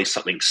probably play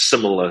something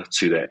similar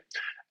to that.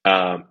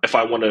 If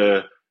I want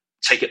to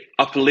take it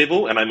up a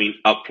level, and I mean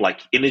up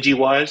like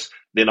energy-wise,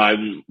 then I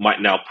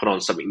might now put on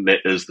something that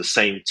is the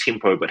same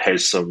tempo but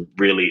has some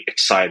really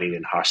exciting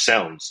and harsh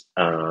sounds,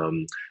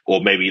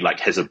 or maybe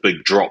like has a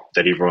big drop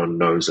that everyone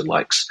knows and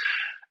likes.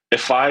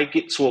 If I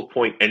get to a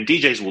point, and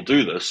DJs will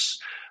do this,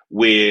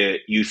 where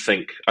you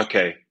think,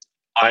 okay,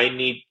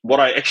 what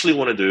I actually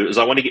want to do is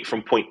I want to get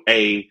from point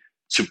A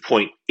to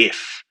point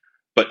F.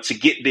 But to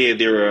get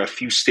there are a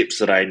few steps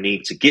that I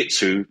need to get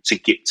to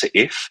get to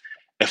F.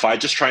 If I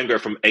just try and go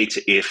from A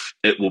to F,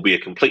 it will be a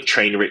complete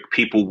train wreck.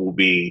 People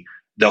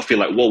they'll feel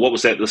like, well, what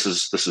was that? This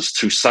is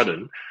too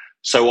sudden.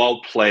 So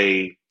I'll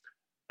play,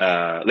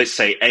 let's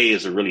say A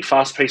is a really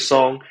fast-paced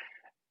song,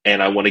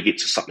 and I want to get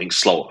to something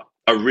slower.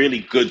 A really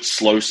good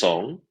slow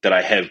song that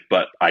I have,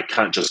 but I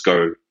can't just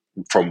go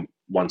from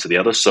one to the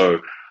other. So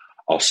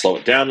I'll slow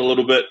it down a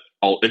little bit.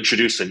 I'll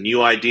introduce a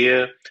new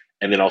idea,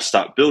 and then I'll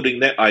start building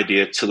that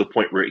idea to the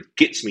point where it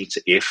gets me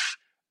to F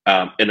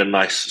in a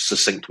nice,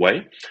 succinct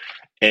way.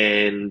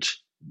 And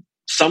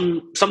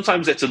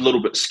sometimes that's a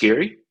little bit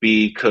scary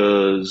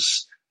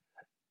because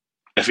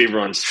if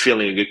everyone's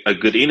feeling a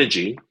good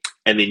energy,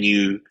 and then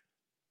you,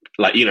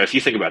 like, you know, if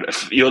you think about it,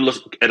 if you're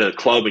at a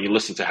club and you're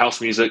listening to house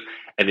music,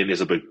 and then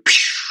there's a big,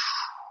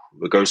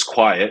 it goes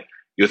quiet,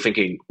 you're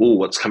thinking, oh,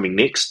 what's coming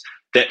next?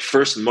 That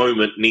first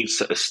moment needs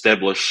to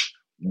establish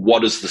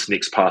what is this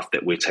next path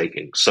that we're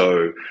taking.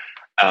 So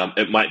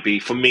it might be,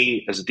 for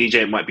me as a DJ,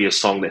 it might be a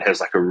song that has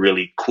like a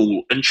really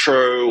cool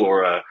intro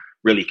or a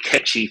really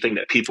catchy thing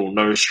that people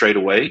know straight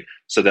away,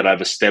 so that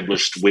I've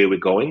established where we're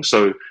going.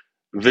 So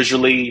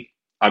visually,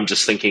 I'm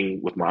just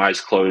thinking with my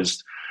eyes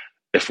closed,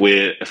 if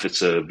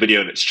it's a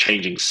video that's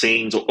changing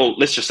scenes, or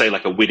let's just say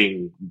like a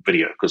wedding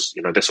video, because,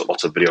 you know, that's what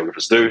lots of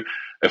videographers do.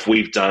 If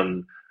we've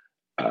done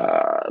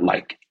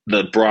like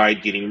the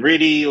bride getting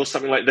ready or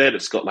something like that,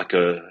 it's got like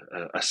a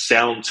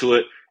sound to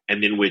it,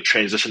 and then we're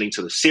transitioning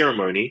to the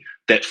ceremony.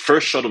 That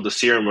first shot of the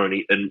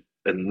ceremony in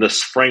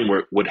this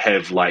framework would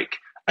have like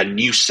a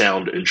new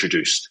sound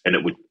introduced, and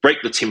it would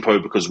break the tempo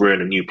because we're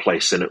in a new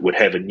place, and it would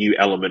have a new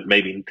element.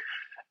 Maybe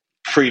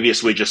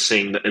previous we're just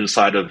seeing the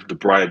inside of the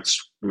bride's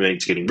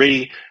maids getting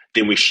ready,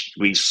 then we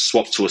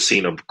swap to a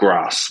scene of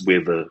grass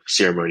where the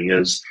ceremony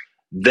is.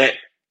 That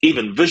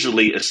even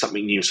visually is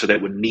something new, so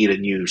that would need a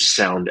new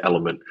sound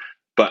element.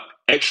 But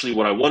actually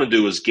what I want to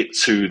do is get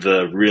to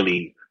the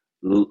really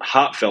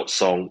heartfelt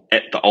song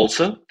at the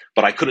altar,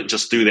 but I couldn't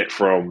just do that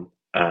from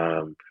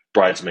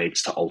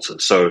bridesmaids to altar.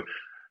 So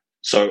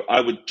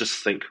I would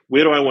just think,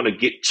 where do I want to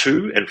get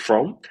to and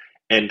from,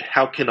 and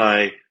how can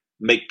I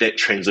make that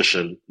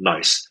transition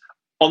nice?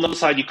 On the other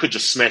side, you could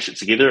just smash it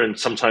together, and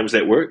sometimes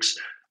that works.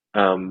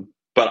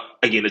 But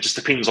again, it just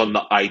depends on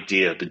the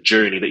idea, the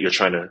journey that you're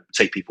trying to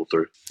take people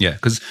through. Yeah,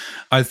 because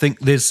I think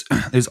there's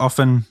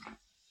often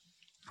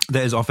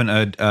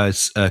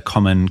a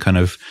common kind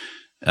of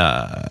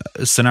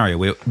scenario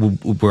where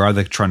we're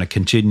either trying to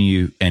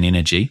continue an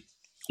energy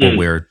or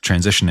we're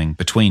transitioning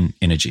between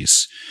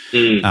energies.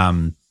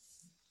 And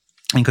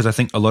because I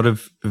think a lot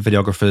of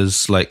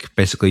videographers, like,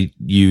 basically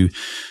you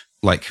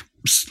like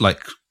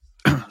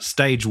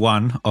stage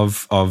one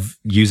of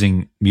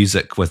using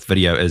music with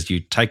video is you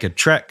take a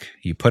track,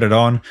 you put it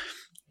on,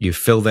 you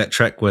fill that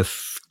track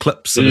with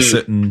clips of a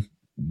certain,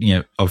 you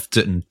know, of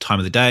certain time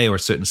of the day or a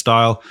certain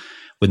style.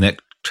 When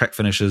that track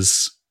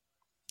finishes,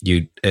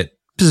 and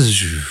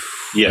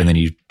then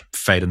you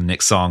fade in the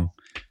next song.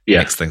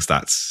 Next thing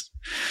starts.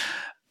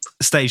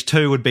 Stage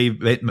two would be,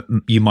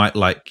 you might,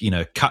 like, you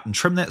know, cut and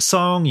trim that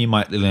song. You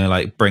might, you know,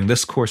 like, bring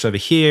this chorus over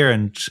here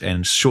and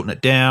shorten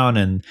it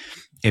down,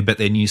 but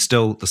then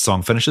the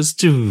song finishes,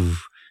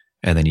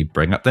 and then you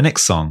bring up the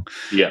next song.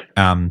 Yeah.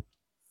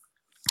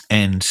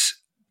 And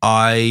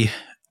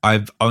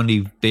I've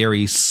only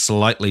very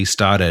slightly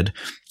started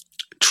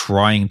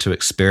trying to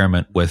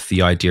experiment with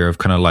the idea of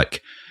kind of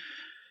like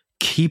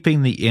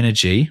keeping the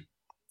energy,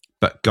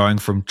 but going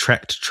from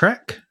track to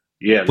track.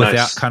 Yeah,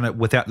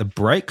 without the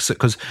breaks,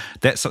 because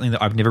that's something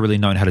that I've never really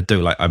known how to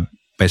do. Like, I'm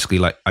basically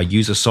like, I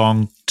use a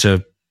song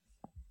to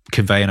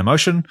convey an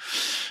emotion,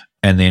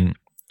 and then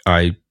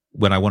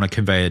when I want to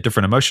convey a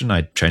different emotion,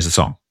 I change the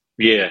song.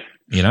 Yeah,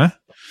 you know.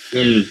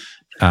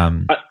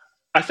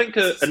 I think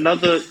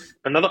another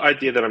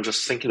idea that I'm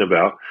just thinking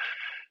about,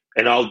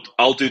 and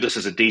I'll do this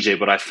as a DJ,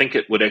 but I think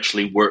it would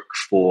actually work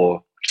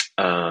for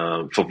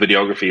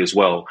videography as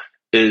well,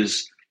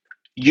 is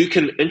you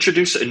can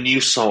introduce a new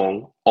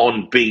song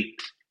on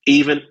beat,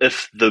 even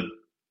if the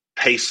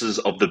paces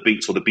of the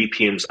beats or the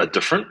BPMs are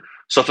different.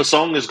 So if a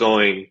song is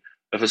going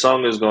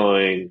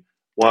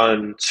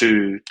 1,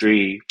 2,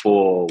 3,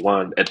 4,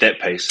 1 at that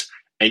pace,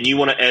 and you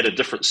want to add a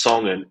different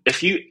song in,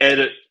 if you add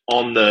it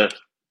on the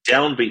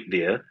downbeat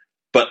there,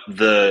 but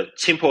the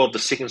tempo of the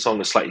second song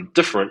is slightly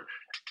different,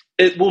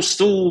 you'll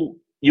still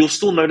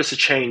notice a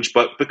change.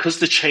 But because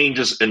the change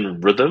is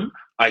in rhythm,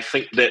 I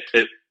think that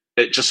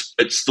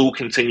it still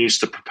continues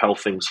to propel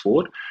things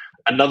forward.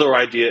 Another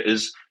idea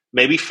is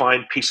maybe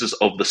find pieces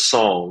of the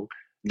song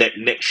that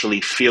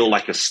naturally feel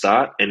like a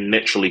start and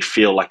naturally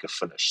feel like a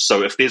finish.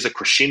 So if there's a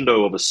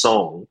crescendo of a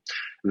song,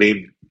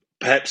 then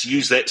perhaps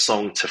use that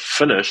song to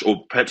finish,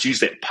 or perhaps use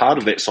that part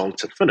of that song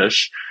to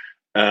finish,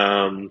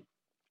 and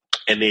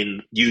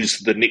then use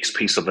the next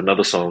piece of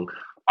another song.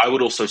 I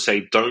would also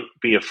say, don't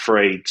be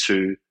afraid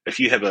to, if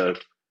you have a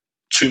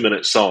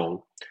 2-minute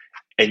song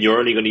and you're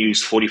only going to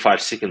use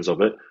 45 seconds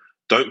of it,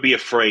 don't be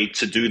afraid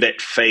to do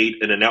that fade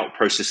in and out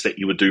process that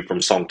you would do from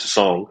song to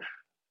song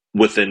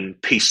within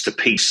piece to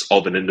piece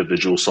of an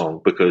individual song,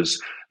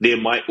 because there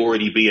might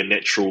already be a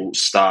natural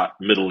start,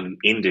 middle, and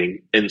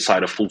ending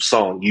inside a full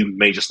song. You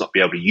may just not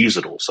be able to use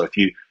it all. So if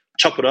you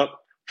chop it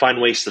up,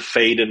 find ways to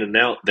fade in and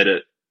out that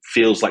it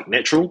feels like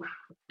natural,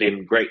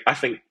 then great. I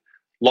think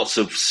lots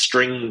of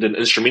stringed and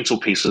instrumental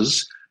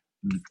pieces,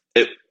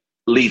 it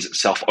leaves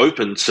itself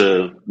open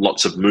to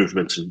lots of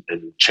movement and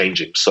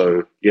changing.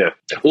 So yeah.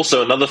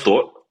 Also, another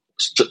thought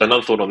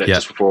on that,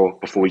 just before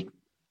we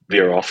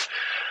veer off.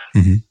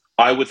 Mm-hmm.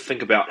 I would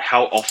think about,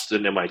 how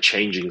often am I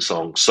changing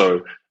songs?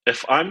 So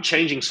if I'm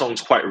changing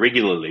songs quite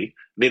regularly,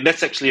 then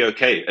that's actually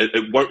okay.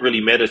 It won't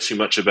really matter too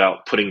much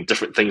about putting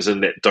different things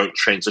in that don't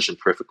transition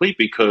perfectly,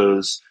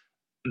 because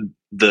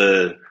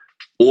the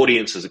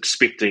audience is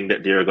expecting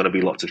that there are going to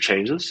be lots of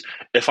changes.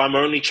 If I'm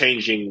only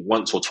changing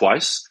once or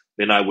twice,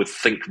 then I would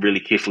think really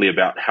carefully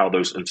about how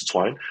those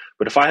intertwine.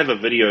 But if I have a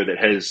video that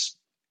has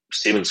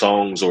 7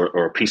 songs or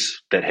a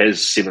piece that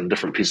has 7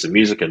 different pieces of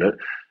music in it,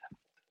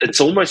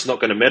 it's almost not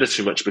going to matter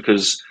too much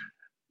because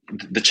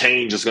the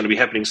change is going to be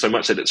happening so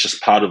much that it's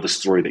just part of the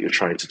story that you're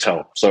trying to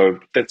tell. So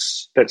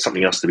that's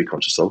something else to be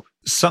conscious of.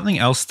 Something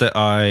else that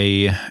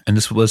and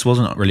this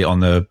wasn't really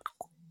on the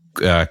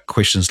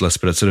questions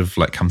list, but it sort of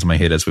like come to my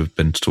head as we've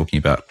been talking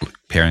about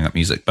pairing up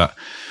music, but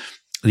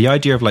the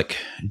idea of like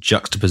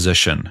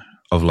juxtaposition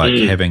of like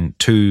having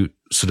 2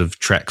 sort of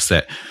tracks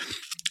that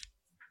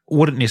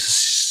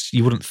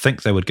you wouldn't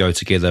think they would go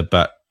together,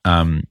 but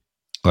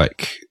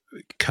like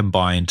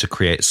combine to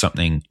create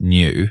something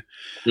new.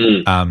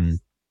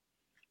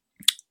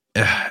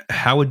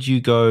 How would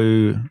you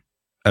go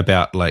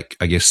about, like,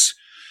 I guess,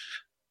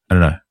 I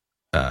don't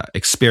know,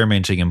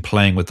 experimenting and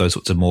playing with those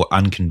sorts of more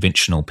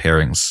unconventional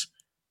pairings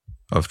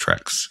of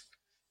tracks?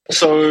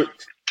 So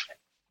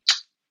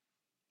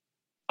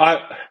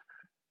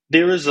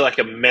there is like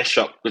a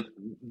mashup.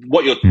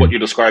 What you're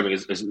describing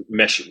is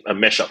a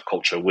mashup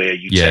culture where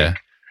you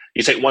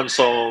take one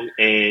song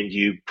and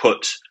you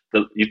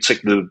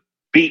take the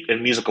beat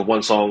and music of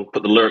one song,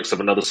 put the lyrics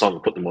of another song,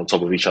 and put them on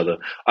top of each other.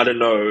 I don't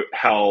know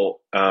how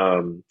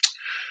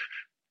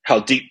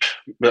deep.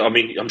 I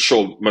mean, I'm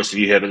sure most of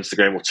you have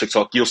Instagram or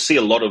TikTok. You'll see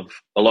a lot of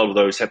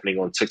those happening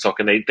on TikTok,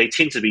 and they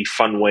tend to be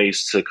fun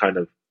ways to kind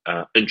of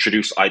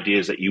introduce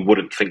ideas that you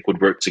wouldn't think would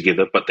work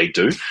together, but they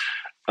do.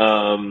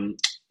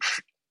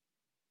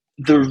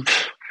 The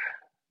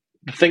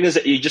thing is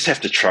that you just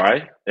have to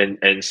try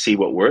and see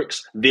what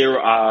works.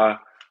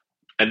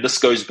 And this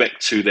goes back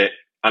to that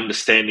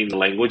understanding the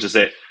language, is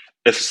that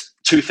if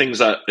 2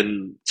 things are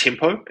in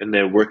tempo and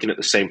they're working at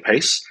the same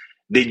pace,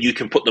 then you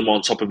can put them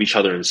on top of each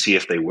other and see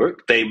if they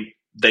work. They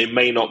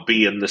may not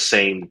be in the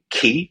same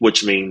key,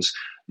 which means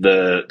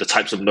the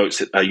types of notes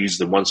that are used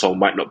in one song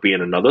might not be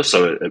in another,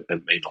 so it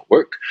may not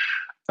work.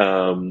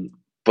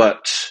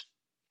 But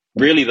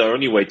really the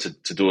only way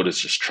to do it is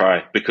just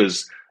try,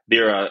 because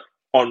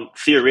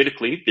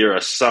theoretically, there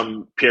are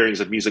some pairings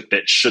of music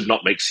that should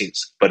not make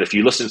sense. But if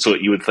you listen to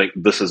it, you would think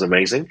this is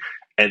amazing,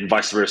 and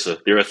vice versa.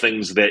 There are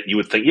things that you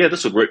would think, yeah,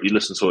 this would work. You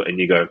listen to it and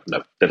you go,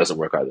 no, that doesn't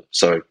work either.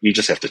 So you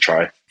just have to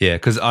try. Yeah,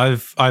 because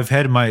I've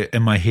had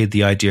in my head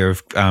the idea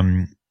of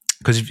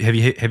because have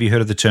you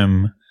heard of the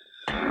term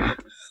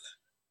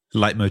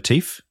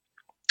leitmotif?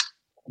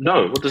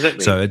 No, what does that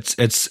mean? So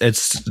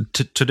it's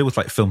to do with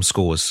like film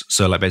scores.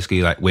 So like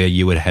basically like where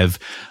you would have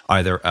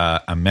either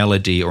a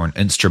melody or an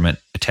instrument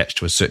attached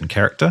to a certain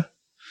character.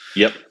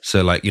 Yep.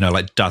 So like,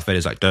 like Darth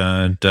Vader's like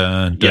dun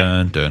dun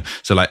dun dun.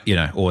 So like,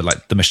 or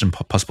like the Mission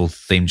Impossible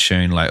theme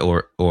tune, like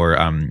or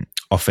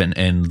often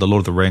in the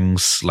Lord of the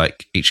Rings,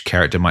 like each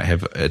character might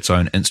have its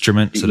own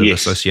instrument sort of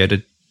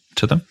associated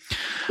to them.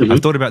 I've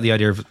thought about the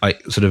idea of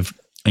like sort of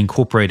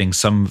incorporating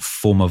some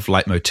form of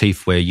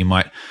leitmotif where you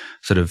might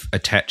sort of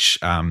attach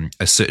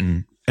a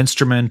certain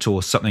instrument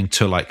or something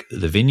to like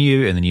the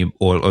venue, and then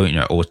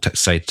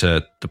say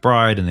to the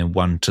bride, and then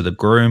one to the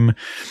groom.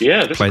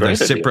 Yeah, that's play a great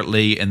those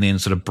separately, and then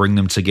sort of bring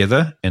them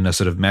together in a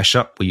sort of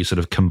mashup where you sort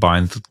of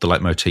combine the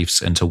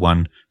leitmotifs into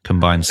one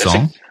combined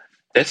song.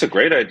 That's a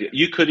great idea.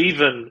 You could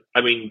even,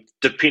 I mean,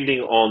 depending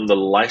on the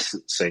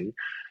licensing,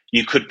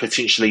 you could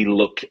potentially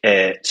look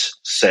at,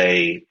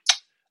 say,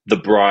 the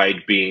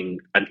bride being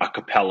an a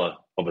cappella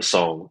of a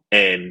song,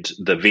 and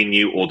the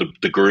venue or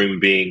the groom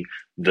being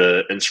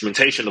the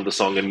instrumentation of the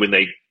song. And when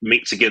they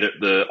meet together at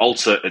the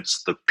altar,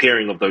 it's the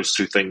pairing of those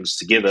 2 things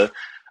together.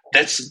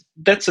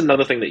 That's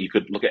another thing that you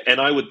could look at.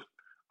 And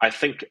I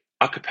think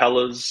a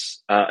cappellas,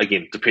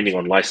 again, depending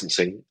on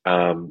licensing,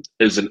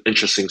 is an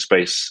interesting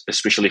space,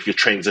 especially if you're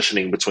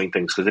transitioning between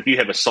things. Because if you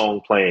have a song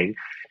playing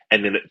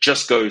and then it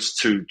just goes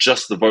to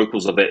just the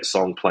vocals of that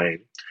song playing,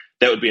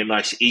 that would be a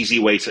nice, easy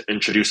way to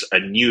introduce a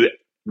new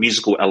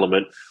musical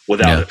element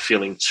without it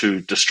feeling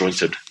too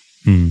disjointed.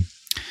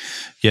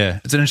 Yeah,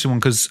 it's an interesting one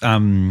because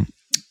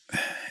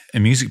a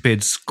music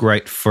bed's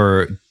great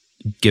for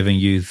giving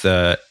you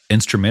the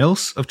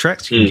instrumentals of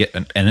tracks. You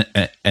can get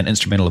an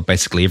instrumental of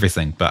basically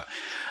everything, but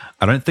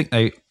I don't think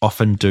they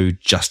often do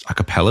just a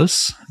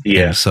cappellas.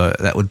 Yeah. And so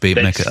that would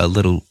make it a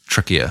little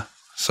trickier.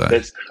 So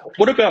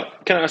what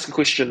about, can I ask a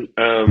question?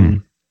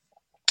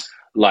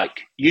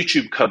 Like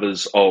YouTube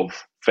covers of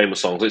famous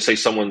songs. Let's say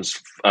someone's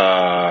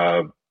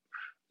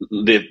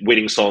their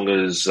wedding song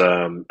is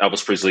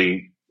Elvis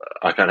Presley,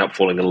 I Can't Help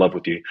Falling in Love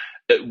with You.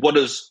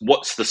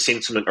 What's the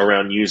sentiment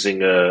around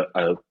using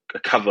a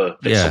cover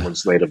that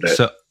someone's made of that?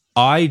 So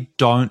I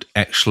don't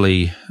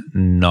actually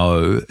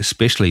know,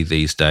 especially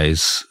these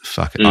days.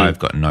 I've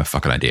got no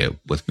fucking idea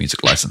with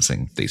music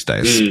licensing these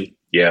days.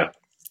 Yeah.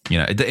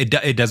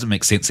 It doesn't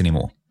make sense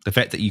anymore. The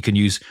fact that you can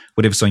use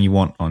whatever song you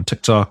want on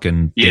TikTok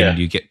and then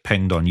you get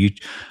pinged on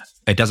YouTube,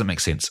 it doesn't make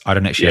sense. I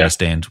don't actually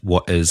understand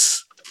what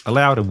is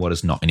allowed and what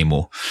is not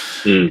anymore.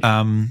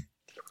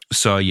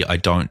 So yeah, I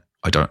don't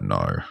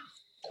know.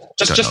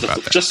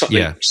 Just something.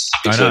 Yeah,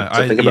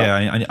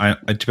 I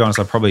know. To be honest,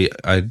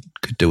 I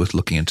could do with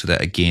looking into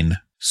that again.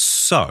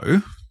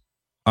 So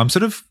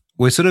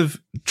we're sort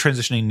of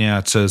transitioning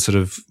now to sort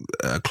of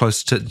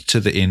close to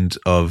the end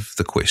of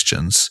the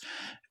questions,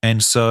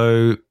 and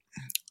so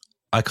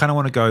I kind of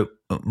want to go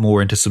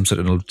more into some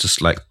sort of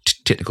just like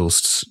technical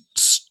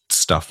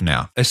stuff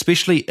now,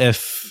 especially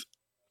if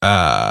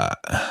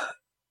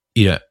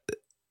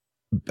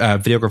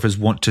videographers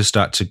want to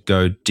start to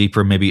go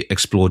deeper and maybe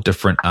explore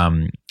different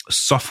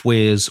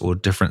softwares or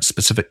different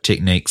specific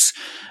techniques.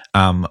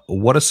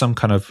 What are some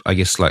kind of, I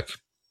guess, like,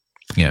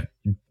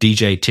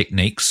 DJ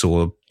techniques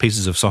or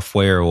pieces of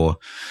software or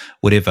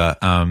whatever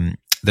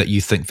that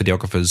you think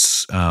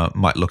videographers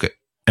might look at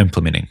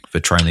implementing for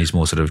trying these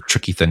more sort of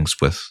tricky things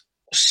with?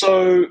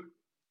 So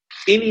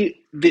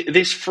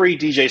there's free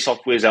DJ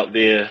softwares out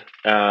there,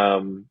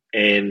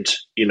 and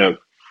you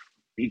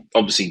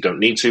obviously don't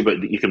need to,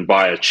 but you can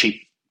buy a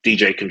cheap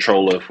DJ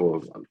controller for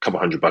a couple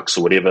 $100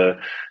 or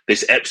whatever.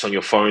 There's apps on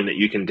your phone that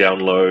you can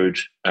download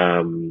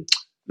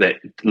that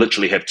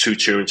literally have two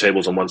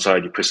turntables on one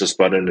side. You press this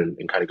button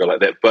and kind of go like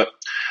that. But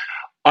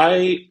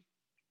I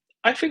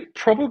think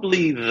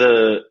probably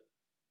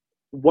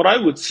what I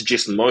would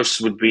suggest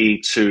most would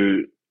be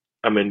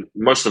I'm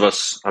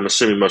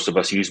assuming most of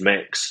us use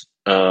Macs.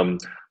 Open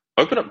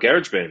up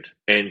GarageBand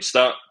and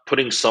start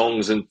putting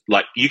songs in.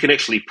 Like, you can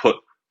actually put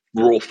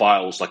raw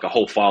files, like a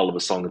whole file of a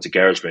song, into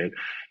GarageBand,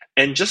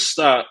 and just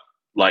start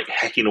like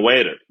hacking away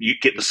at it. You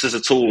get the scissor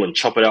tool and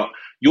chop it out.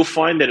 You'll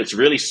find that it's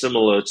really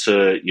similar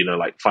to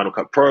like Final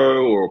Cut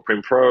Pro or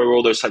Premiere Pro or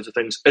all those types of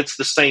things. It's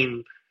the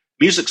same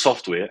music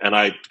software, and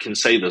I can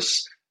say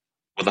this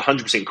with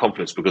 100%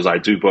 confidence because I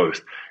do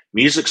both.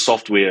 Music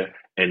software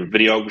and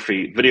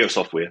video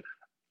software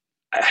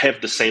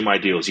have the same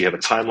ideals. You have a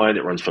timeline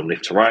that runs from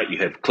left to right. You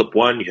have clip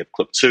 1, you have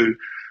clip 2.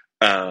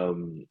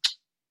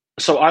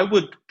 So I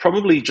would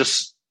probably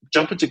just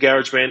jump into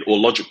GarageBand or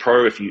Logic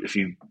Pro if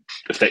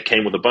that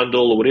came with a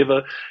bundle or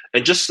whatever,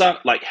 and just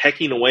start like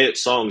hacking away at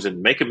songs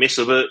and make a mess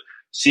of it.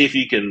 See if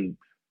you can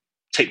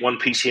take one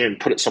piece here and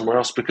put it somewhere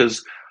else,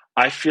 because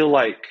I feel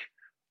like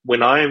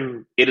when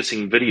I'm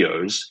editing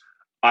videos,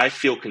 I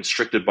feel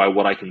constricted by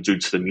what I can do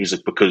to the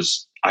music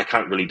because I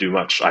can't really do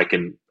much. I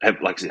can have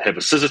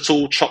a scissor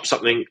tool, chop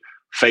something,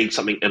 fade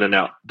something in and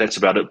out. That's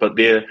about it. But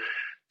there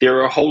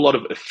are a whole lot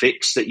of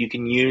effects that you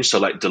can use. So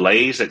like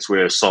delays, that's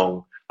where a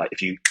song, like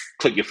if you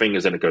click your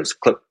fingers and it goes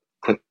click,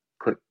 click,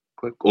 click,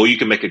 click, or you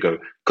can make it go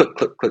click,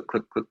 click, click,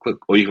 click, click, click,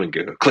 or you can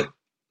go click,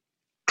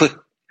 click.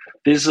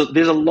 There's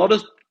a lot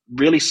of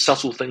really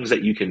subtle things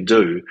that you can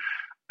do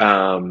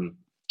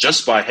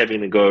just by having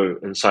to go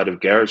inside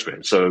of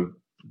GarageBand. So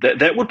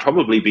that would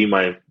probably be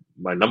my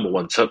number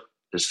one tip,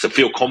 is to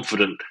feel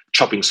confident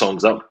chopping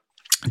songs up.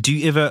 Do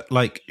you ever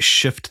like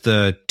shift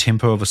the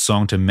tempo of a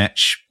song to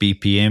match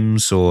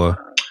BPMs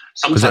or?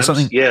 Sometimes, that's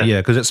something,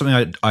 yeah. Because that's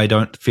something I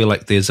don't feel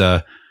like there's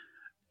a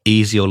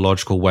easy or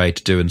logical way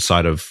to do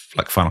inside of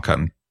like Final Cut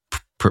and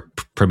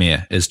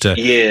Premiere, is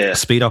to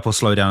speed up or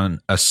slow down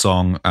a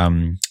song,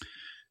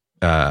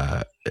 to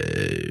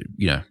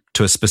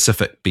a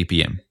specific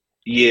BPM.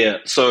 Yeah,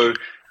 so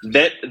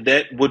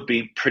that would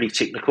be pretty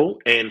technical,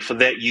 and for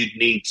that you'd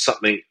need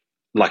something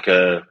like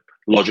a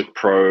Logic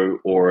Pro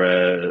or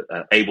a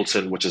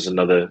Ableton, which is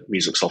another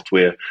music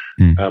software.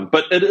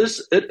 But it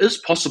is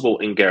possible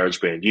in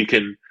GarageBand. You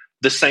can,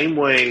 the same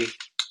way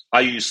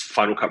I use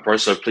Final Cut Pro,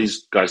 so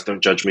please guys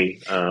don't judge me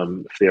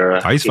if there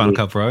are. I use Final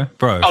Cut Pro,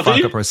 Final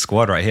Cut Pro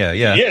squad right here.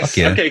 Yeah. Yes.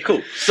 Yeah. Okay.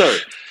 Cool. So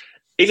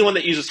anyone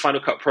that uses Final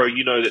Cut Pro,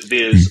 you know that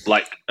there's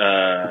like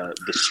the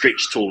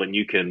stretch tool, and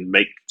you can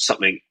make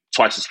something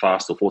twice as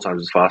fast or 4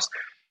 times as fast.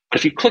 But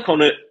if you click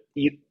on it,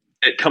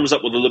 it comes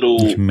up with a little.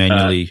 You can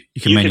manually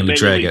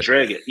drag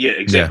it. Yeah,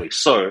 exactly. Yeah.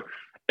 So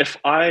if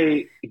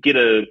I get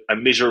a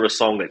measure of a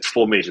song that's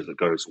 4 measures, it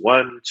goes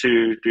 1,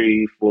 2,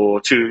 3,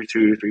 4, 2,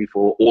 2, 3,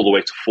 4, all the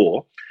way to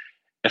 4.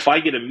 If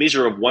I get a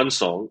measure of one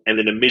song and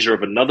then a measure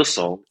of another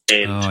song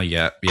and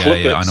clip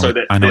it so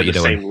that they're the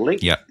same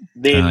length,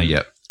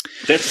 then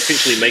that's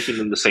essentially making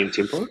them the same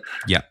tempo.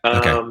 Yeah.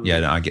 Okay.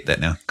 I get that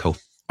now. Cool.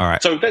 All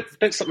right. So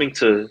that's something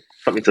to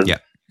trial.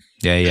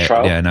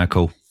 Yeah. No,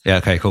 cool. Yeah.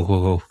 Okay.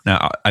 Cool.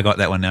 Now I got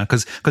that one now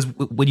because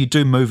when you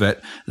do move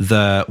it,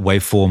 the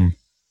waveform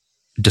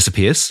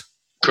disappears.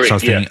 Correct. So I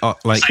was thinking,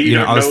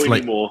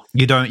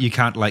 so you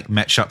can't like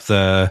match up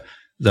the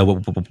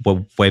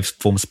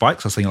waveform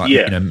spikes. I was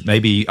thinking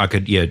maybe I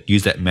could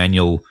use that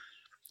manual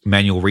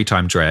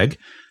retime drag.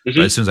 Mm-hmm.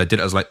 But as soon as I did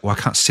it, I was like, well, I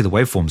can't see the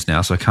waveforms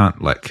now, so I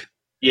can't like.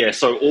 Yeah.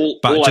 So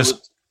cut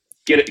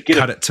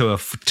it to a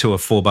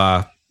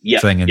 4-bar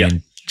thing and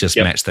then just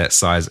match that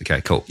size.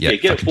 Okay, cool. Yeah,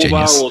 get a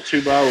 4-bar or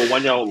 2-bar or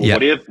 1 yard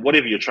or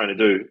whatever you're trying to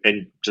do,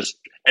 and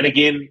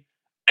again,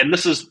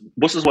 this is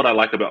what I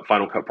like about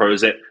Final Cut Pro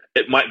is that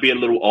it might be a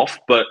little off,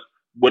 but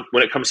when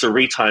it comes to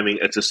retiming,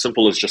 it's as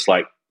simple as just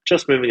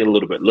moving it a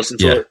little bit. Listen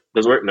to it.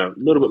 Does it work? No. A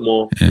little bit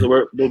more. Does it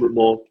work? A little bit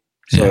more.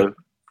 So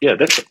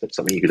that's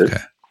something you can do.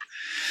 Okay.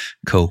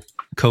 Cool.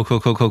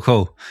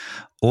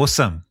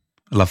 Awesome.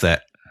 I love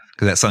that.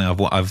 because that's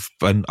something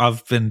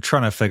I've been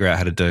trying to figure out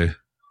how to do.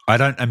 I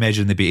don't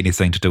imagine there'd be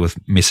anything to do with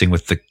messing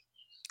with the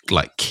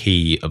like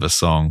key of a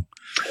song.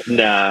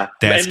 Nah,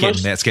 that's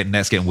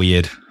getting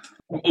weird.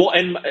 Well,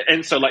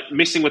 and so like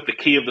messing with the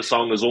key of the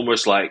song is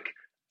almost like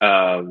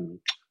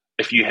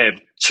if you have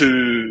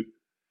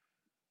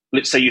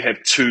let's say you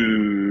have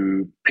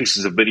two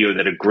pieces of video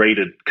that are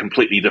graded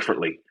completely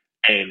differently,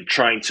 and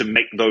trying to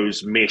make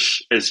those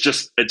mesh it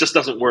just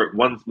doesn't work.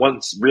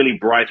 One's really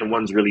bright and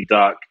one's really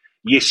dark.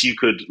 Yes, you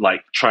could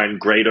like try and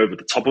grade over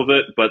the top of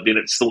it, but then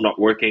it's still not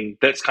working.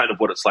 That's kind of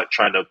what it's like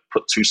trying to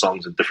put two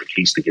songs in different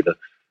keys together,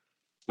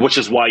 which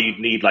is why you'd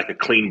need like a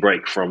clean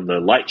break from the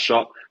light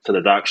shot to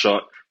the dark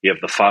shot. You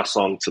have the fast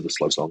song to the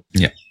slow song.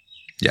 Yeah.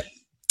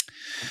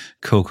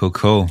 Cool.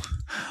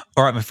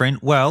 All right, my friend.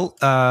 Well,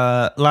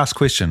 last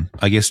question,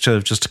 I guess,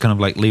 just to kind of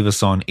like leave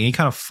us on any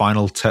kind of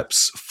final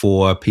tips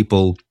for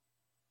people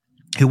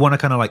who want to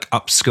kind of like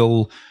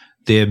upskill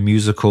their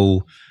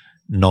musical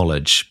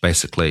knowledge,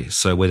 basically.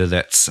 So whether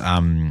that's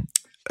their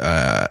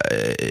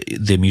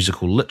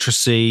musical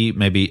literacy,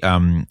 maybe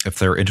if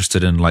they're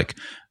interested in like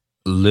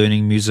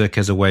learning music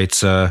as a way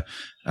to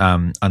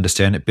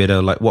understand it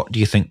better, like what do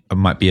you think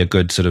might be a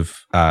good sort of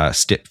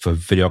step for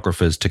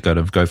videographers to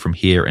go from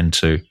here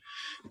into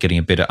getting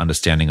a better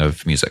understanding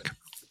of music?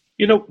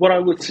 You know, what I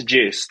would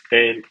suggest,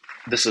 and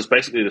this is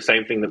basically the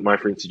same thing that my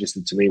friend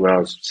suggested to me when I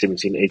was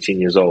 17, 18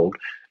 years old,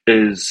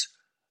 is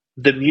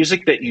the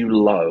music that you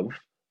love,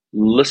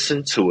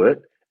 listen to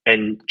it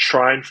and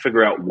try and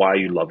figure out why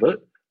you love it.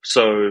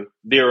 So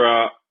there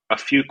are a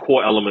few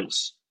core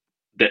elements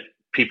that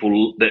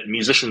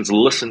musicians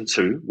listen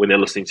to when they're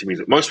listening to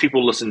music. Most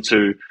people listen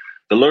to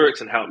the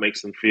lyrics and how it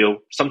makes them feel.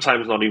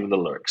 Sometimes not even the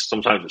lyrics.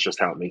 Sometimes it's just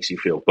how it makes you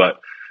feel. But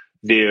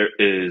there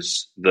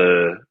is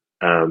the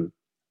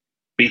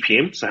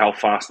BPM, so how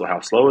fast or how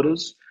slow it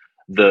is,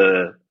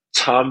 the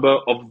timbre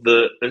of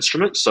the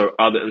instruments. So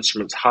are the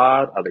instruments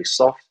hard? Are they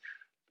soft?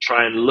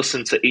 Try and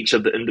listen to each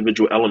of the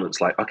individual elements.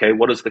 Like, okay,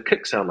 what does the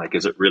kick sound like?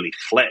 Is it really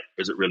flat?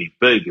 Is it really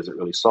big? Is it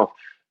really soft?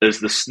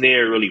 Is the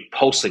snare really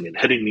pulsing and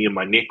hitting me in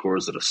my neck, or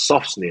is it a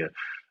soft snare?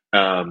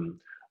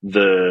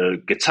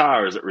 The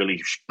guitar, is it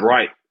really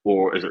bright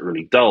or is it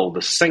really dull?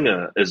 The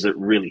singer, is it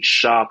really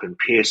sharp and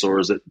pierce, or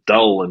is it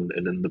dull and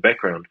in the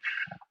background?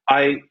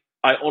 I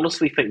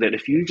honestly think that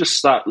if you just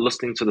start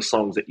listening to the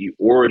songs that you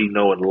already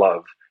know and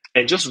love,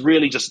 and just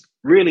really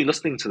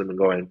listening to them and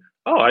going,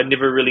 oh, I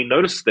never really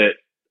noticed that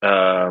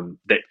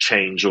that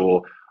change,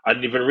 or I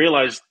didn't even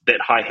realize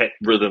that hi-hat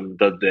rhythm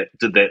did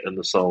that in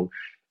the song.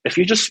 If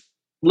you just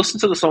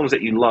listen to the songs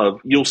that you love,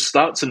 you'll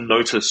start to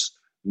notice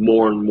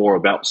more and more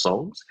about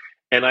songs.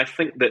 And I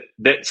think that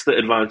that's the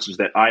advantage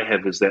that I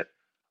have, is that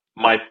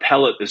my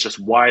palette is just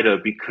wider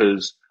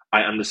because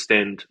I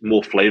understand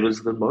more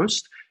flavors than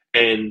most.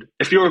 And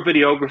if you're a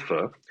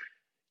videographer,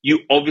 you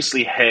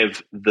obviously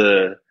have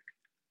the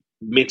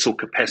mental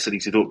capacity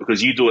to do it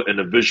because you do it in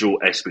a visual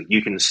aspect.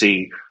 You can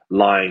see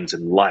lines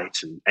and light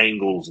and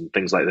angles and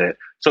things like that.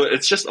 So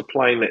it's just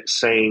applying that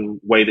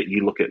same way that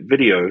you look at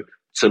video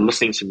to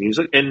listening to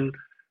music. And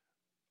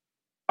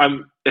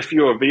if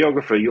you're a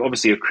videographer, you're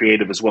obviously a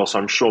creative as well. So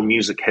I'm sure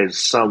music has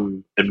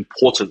some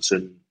importance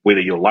in whether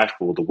your life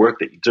or the work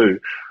that you do.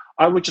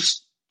 I would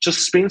just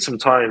spend some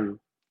time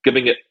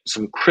giving it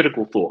some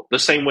critical thought, the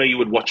same way you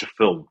would watch a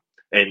film.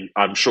 And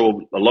I'm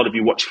sure a lot of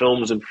you watch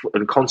films and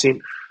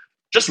content.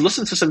 Just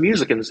listen to some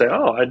music and say,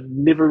 oh, I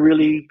never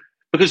really,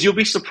 because you'll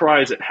be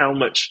surprised at how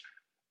much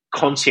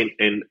content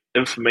and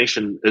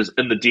information is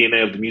in the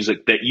DNA of the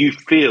music that you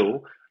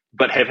feel,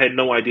 but have had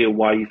no idea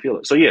why you feel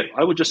it. So yeah,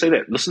 I would just say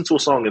that. Listen to a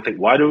song and think,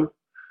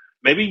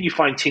 maybe you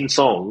find 10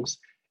 songs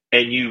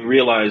and you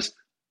realize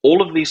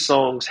all of these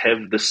songs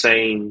have the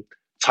same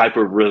type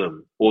of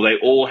rhythm, or they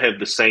all have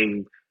the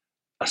same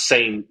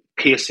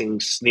piercing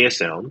snare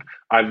sound.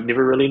 I've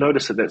never really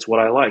noticed that that's what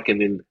I like. And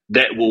then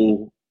that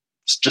will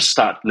just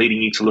start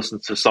leading you to listen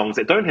to songs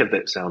that don't have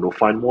that sound, or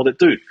find more that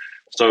do.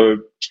 So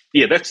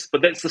yeah, that's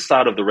the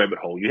start of the rabbit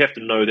hole. You have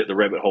to know that the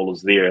rabbit hole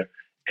is there,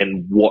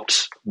 and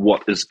what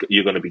is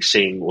you're going to be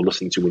seeing or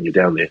listening to when you're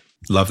down there.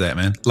 Love that,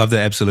 man. Love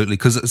that, absolutely.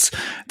 Because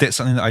that's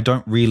something that I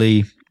don't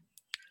really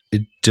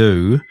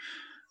do.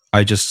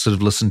 I just sort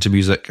of listen to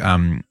music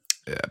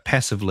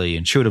passively,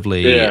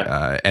 intuitively,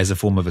 as a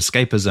form of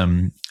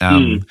escapism.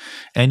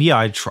 And yeah,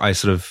 I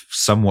sort of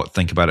somewhat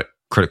think about it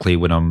critically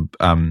when I'm,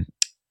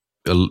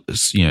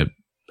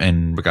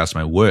 in regards to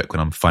my work, when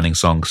I'm finding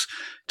songs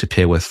to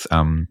pair with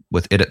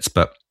edits,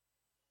 but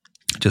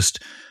just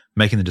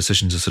making the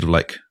decision to sort of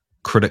like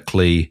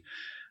critically,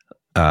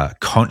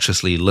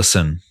 consciously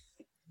listen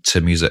to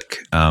music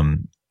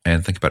and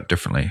think about it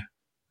differently,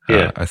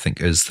 I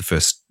think is the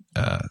first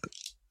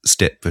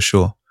step for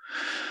sure.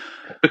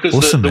 Because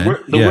awesome, the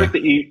work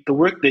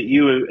that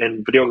you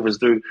and videographers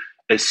do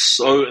is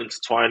so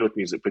intertwined with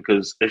music,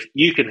 because if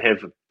you can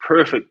have a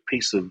perfect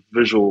piece of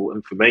visual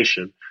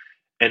information,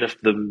 and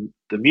if the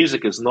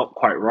music is not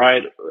quite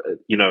right,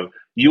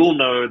 you'll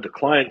know, the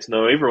clients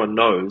know, everyone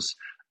knows.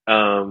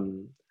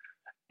 And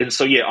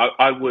so, yeah,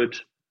 I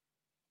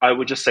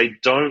would just say,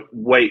 don't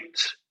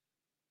wait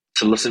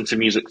to listen to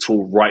music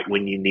tool right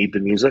when you need the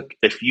music.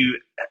 If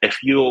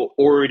you're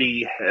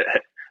already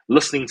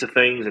listening to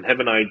things and have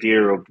an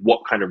idea of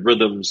what kind of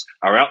rhythms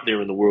are out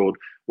there in the world,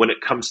 when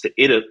it comes to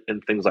edit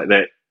and things like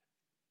that,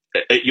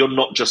 you're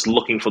not just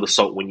looking for the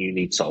salt when you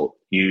need salt.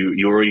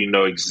 You already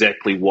know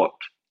exactly what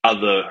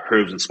other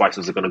herbs and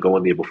spices are going to go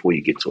in there before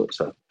you get to it.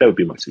 So that would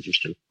be my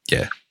suggestion.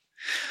 Yeah.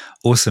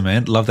 Awesome,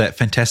 man. Love that.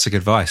 Fantastic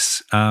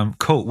advice.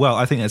 Cool. Well,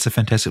 I think that's a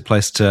fantastic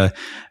place to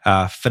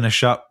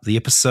finish up the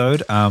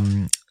episode.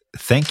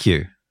 Thank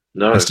you,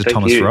 Mr.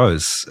 Thomas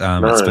Rose.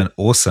 It's been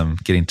awesome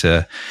getting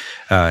to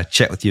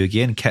chat with you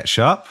again, catch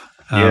up.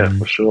 Yeah,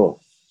 for sure.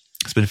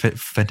 It's been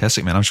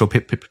fantastic, man. I'm sure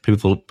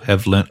people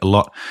have learnt a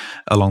lot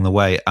along the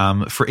way.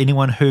 For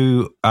anyone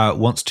who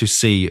wants to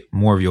see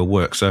more of your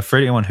work, so for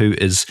anyone who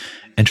is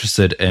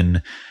interested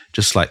in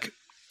just like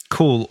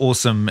cool,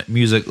 awesome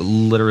music,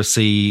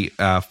 literacy,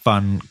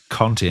 fun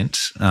content,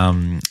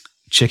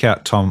 check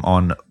out Tom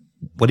on,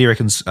 what do you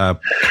reckon's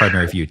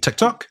primary for you?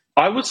 TikTok?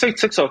 I would say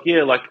TikTok,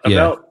 yeah.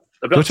 About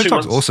well,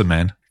 TikTok's awesome,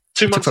 man.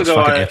 2 months TikTok's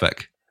ago, fucking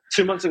epic.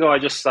 2 months ago, I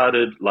just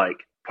started like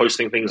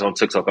posting things on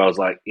TikTok. I was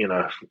like,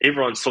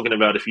 everyone's talking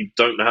about if you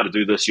don't know how to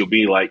do this, you'll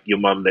be like your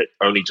mum that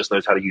only just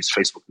knows how to use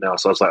Facebook now.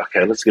 So I was like,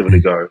 okay, let's give it a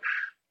go.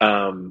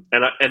 And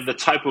the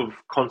type of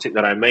content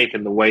that I make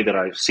and the way that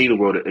I see the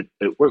world,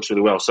 it works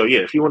really well. So yeah,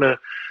 if you want to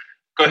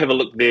go have a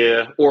look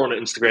there or on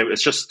Instagram,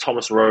 it's just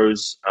Thomas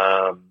Rose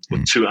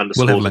with 2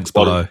 underscores. We'll have links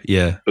below.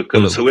 Yeah,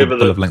 because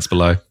we'll have links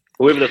below.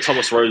 Whoever the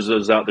Thomas Rose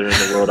is out there in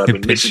the world, I've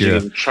been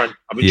messaging him.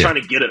 I've been trying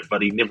to get it,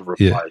 but he never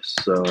replies.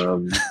 Yeah.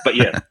 So, but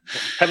yeah,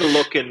 have a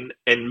look, and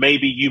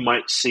maybe you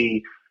might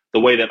see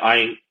the way that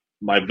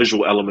my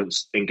visual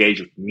elements engage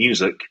with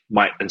music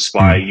might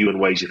inspire you in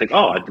ways you think,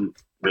 oh, I didn't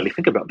really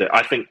think about that.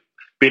 I think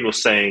Ben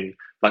was saying,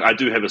 like, I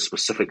do have a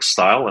specific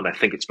style, and I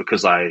think it's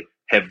because I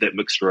have that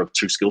mixture of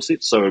 2 skill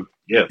sets. So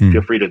yeah,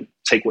 feel free to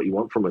take what you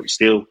want from it.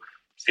 Steal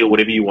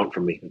whatever you want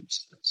from me.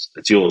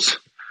 It's yours.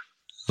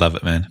 Love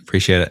it, man.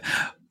 Appreciate it.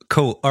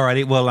 Cool.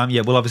 Alrighty. Well,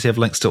 we'll obviously have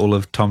links to all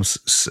of Tom's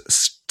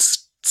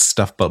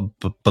stuff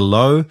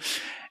below,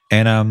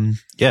 and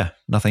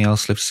nothing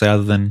else left to say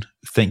other than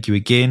thank you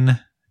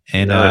again,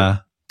 and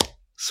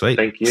sweet.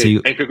 Thank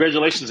you, and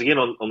congratulations again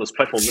on this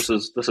platform. This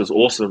is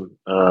awesome.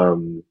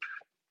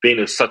 Ben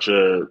is such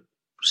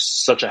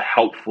a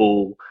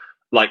helpful.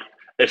 Like,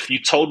 if you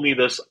told me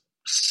this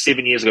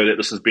 7 years ago that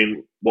this has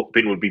been what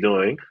Ben would be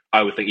doing,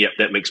 I would think, yep,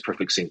 that makes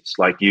perfect sense.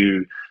 Like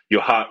your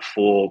heart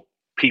for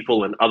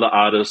people and other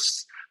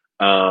artists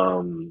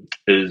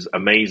is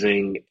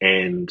amazing,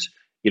 and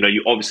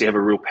you obviously have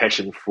a real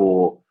passion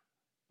for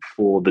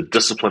the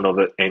discipline of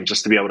it, and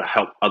just to be able to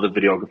help other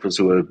videographers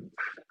who are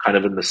kind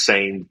of in the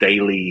same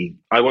daily,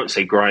 I won't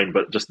say grind,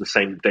 but just the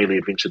same daily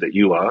adventure that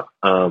you are,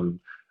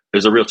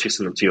 is a real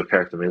testament to your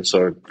character, man.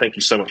 So thank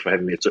you so much for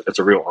having me. It's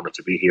a real honor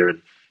to be here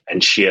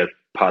and share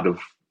part of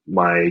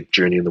my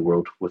journey in the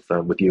world with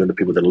you and the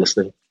people that are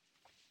listening.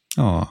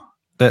 Oh,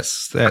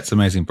 That's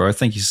amazing, bro.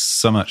 Thank you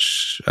so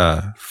much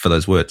for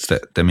those words.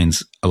 That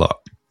means a lot.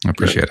 I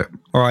appreciate it.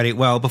 Alrighty.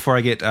 Well, before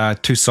I get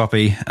too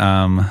soppy,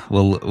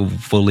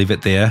 we'll leave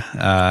it there.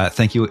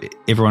 Thank you,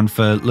 everyone,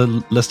 for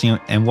listening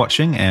and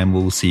watching, and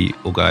we'll see you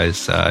all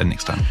guys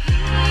next time.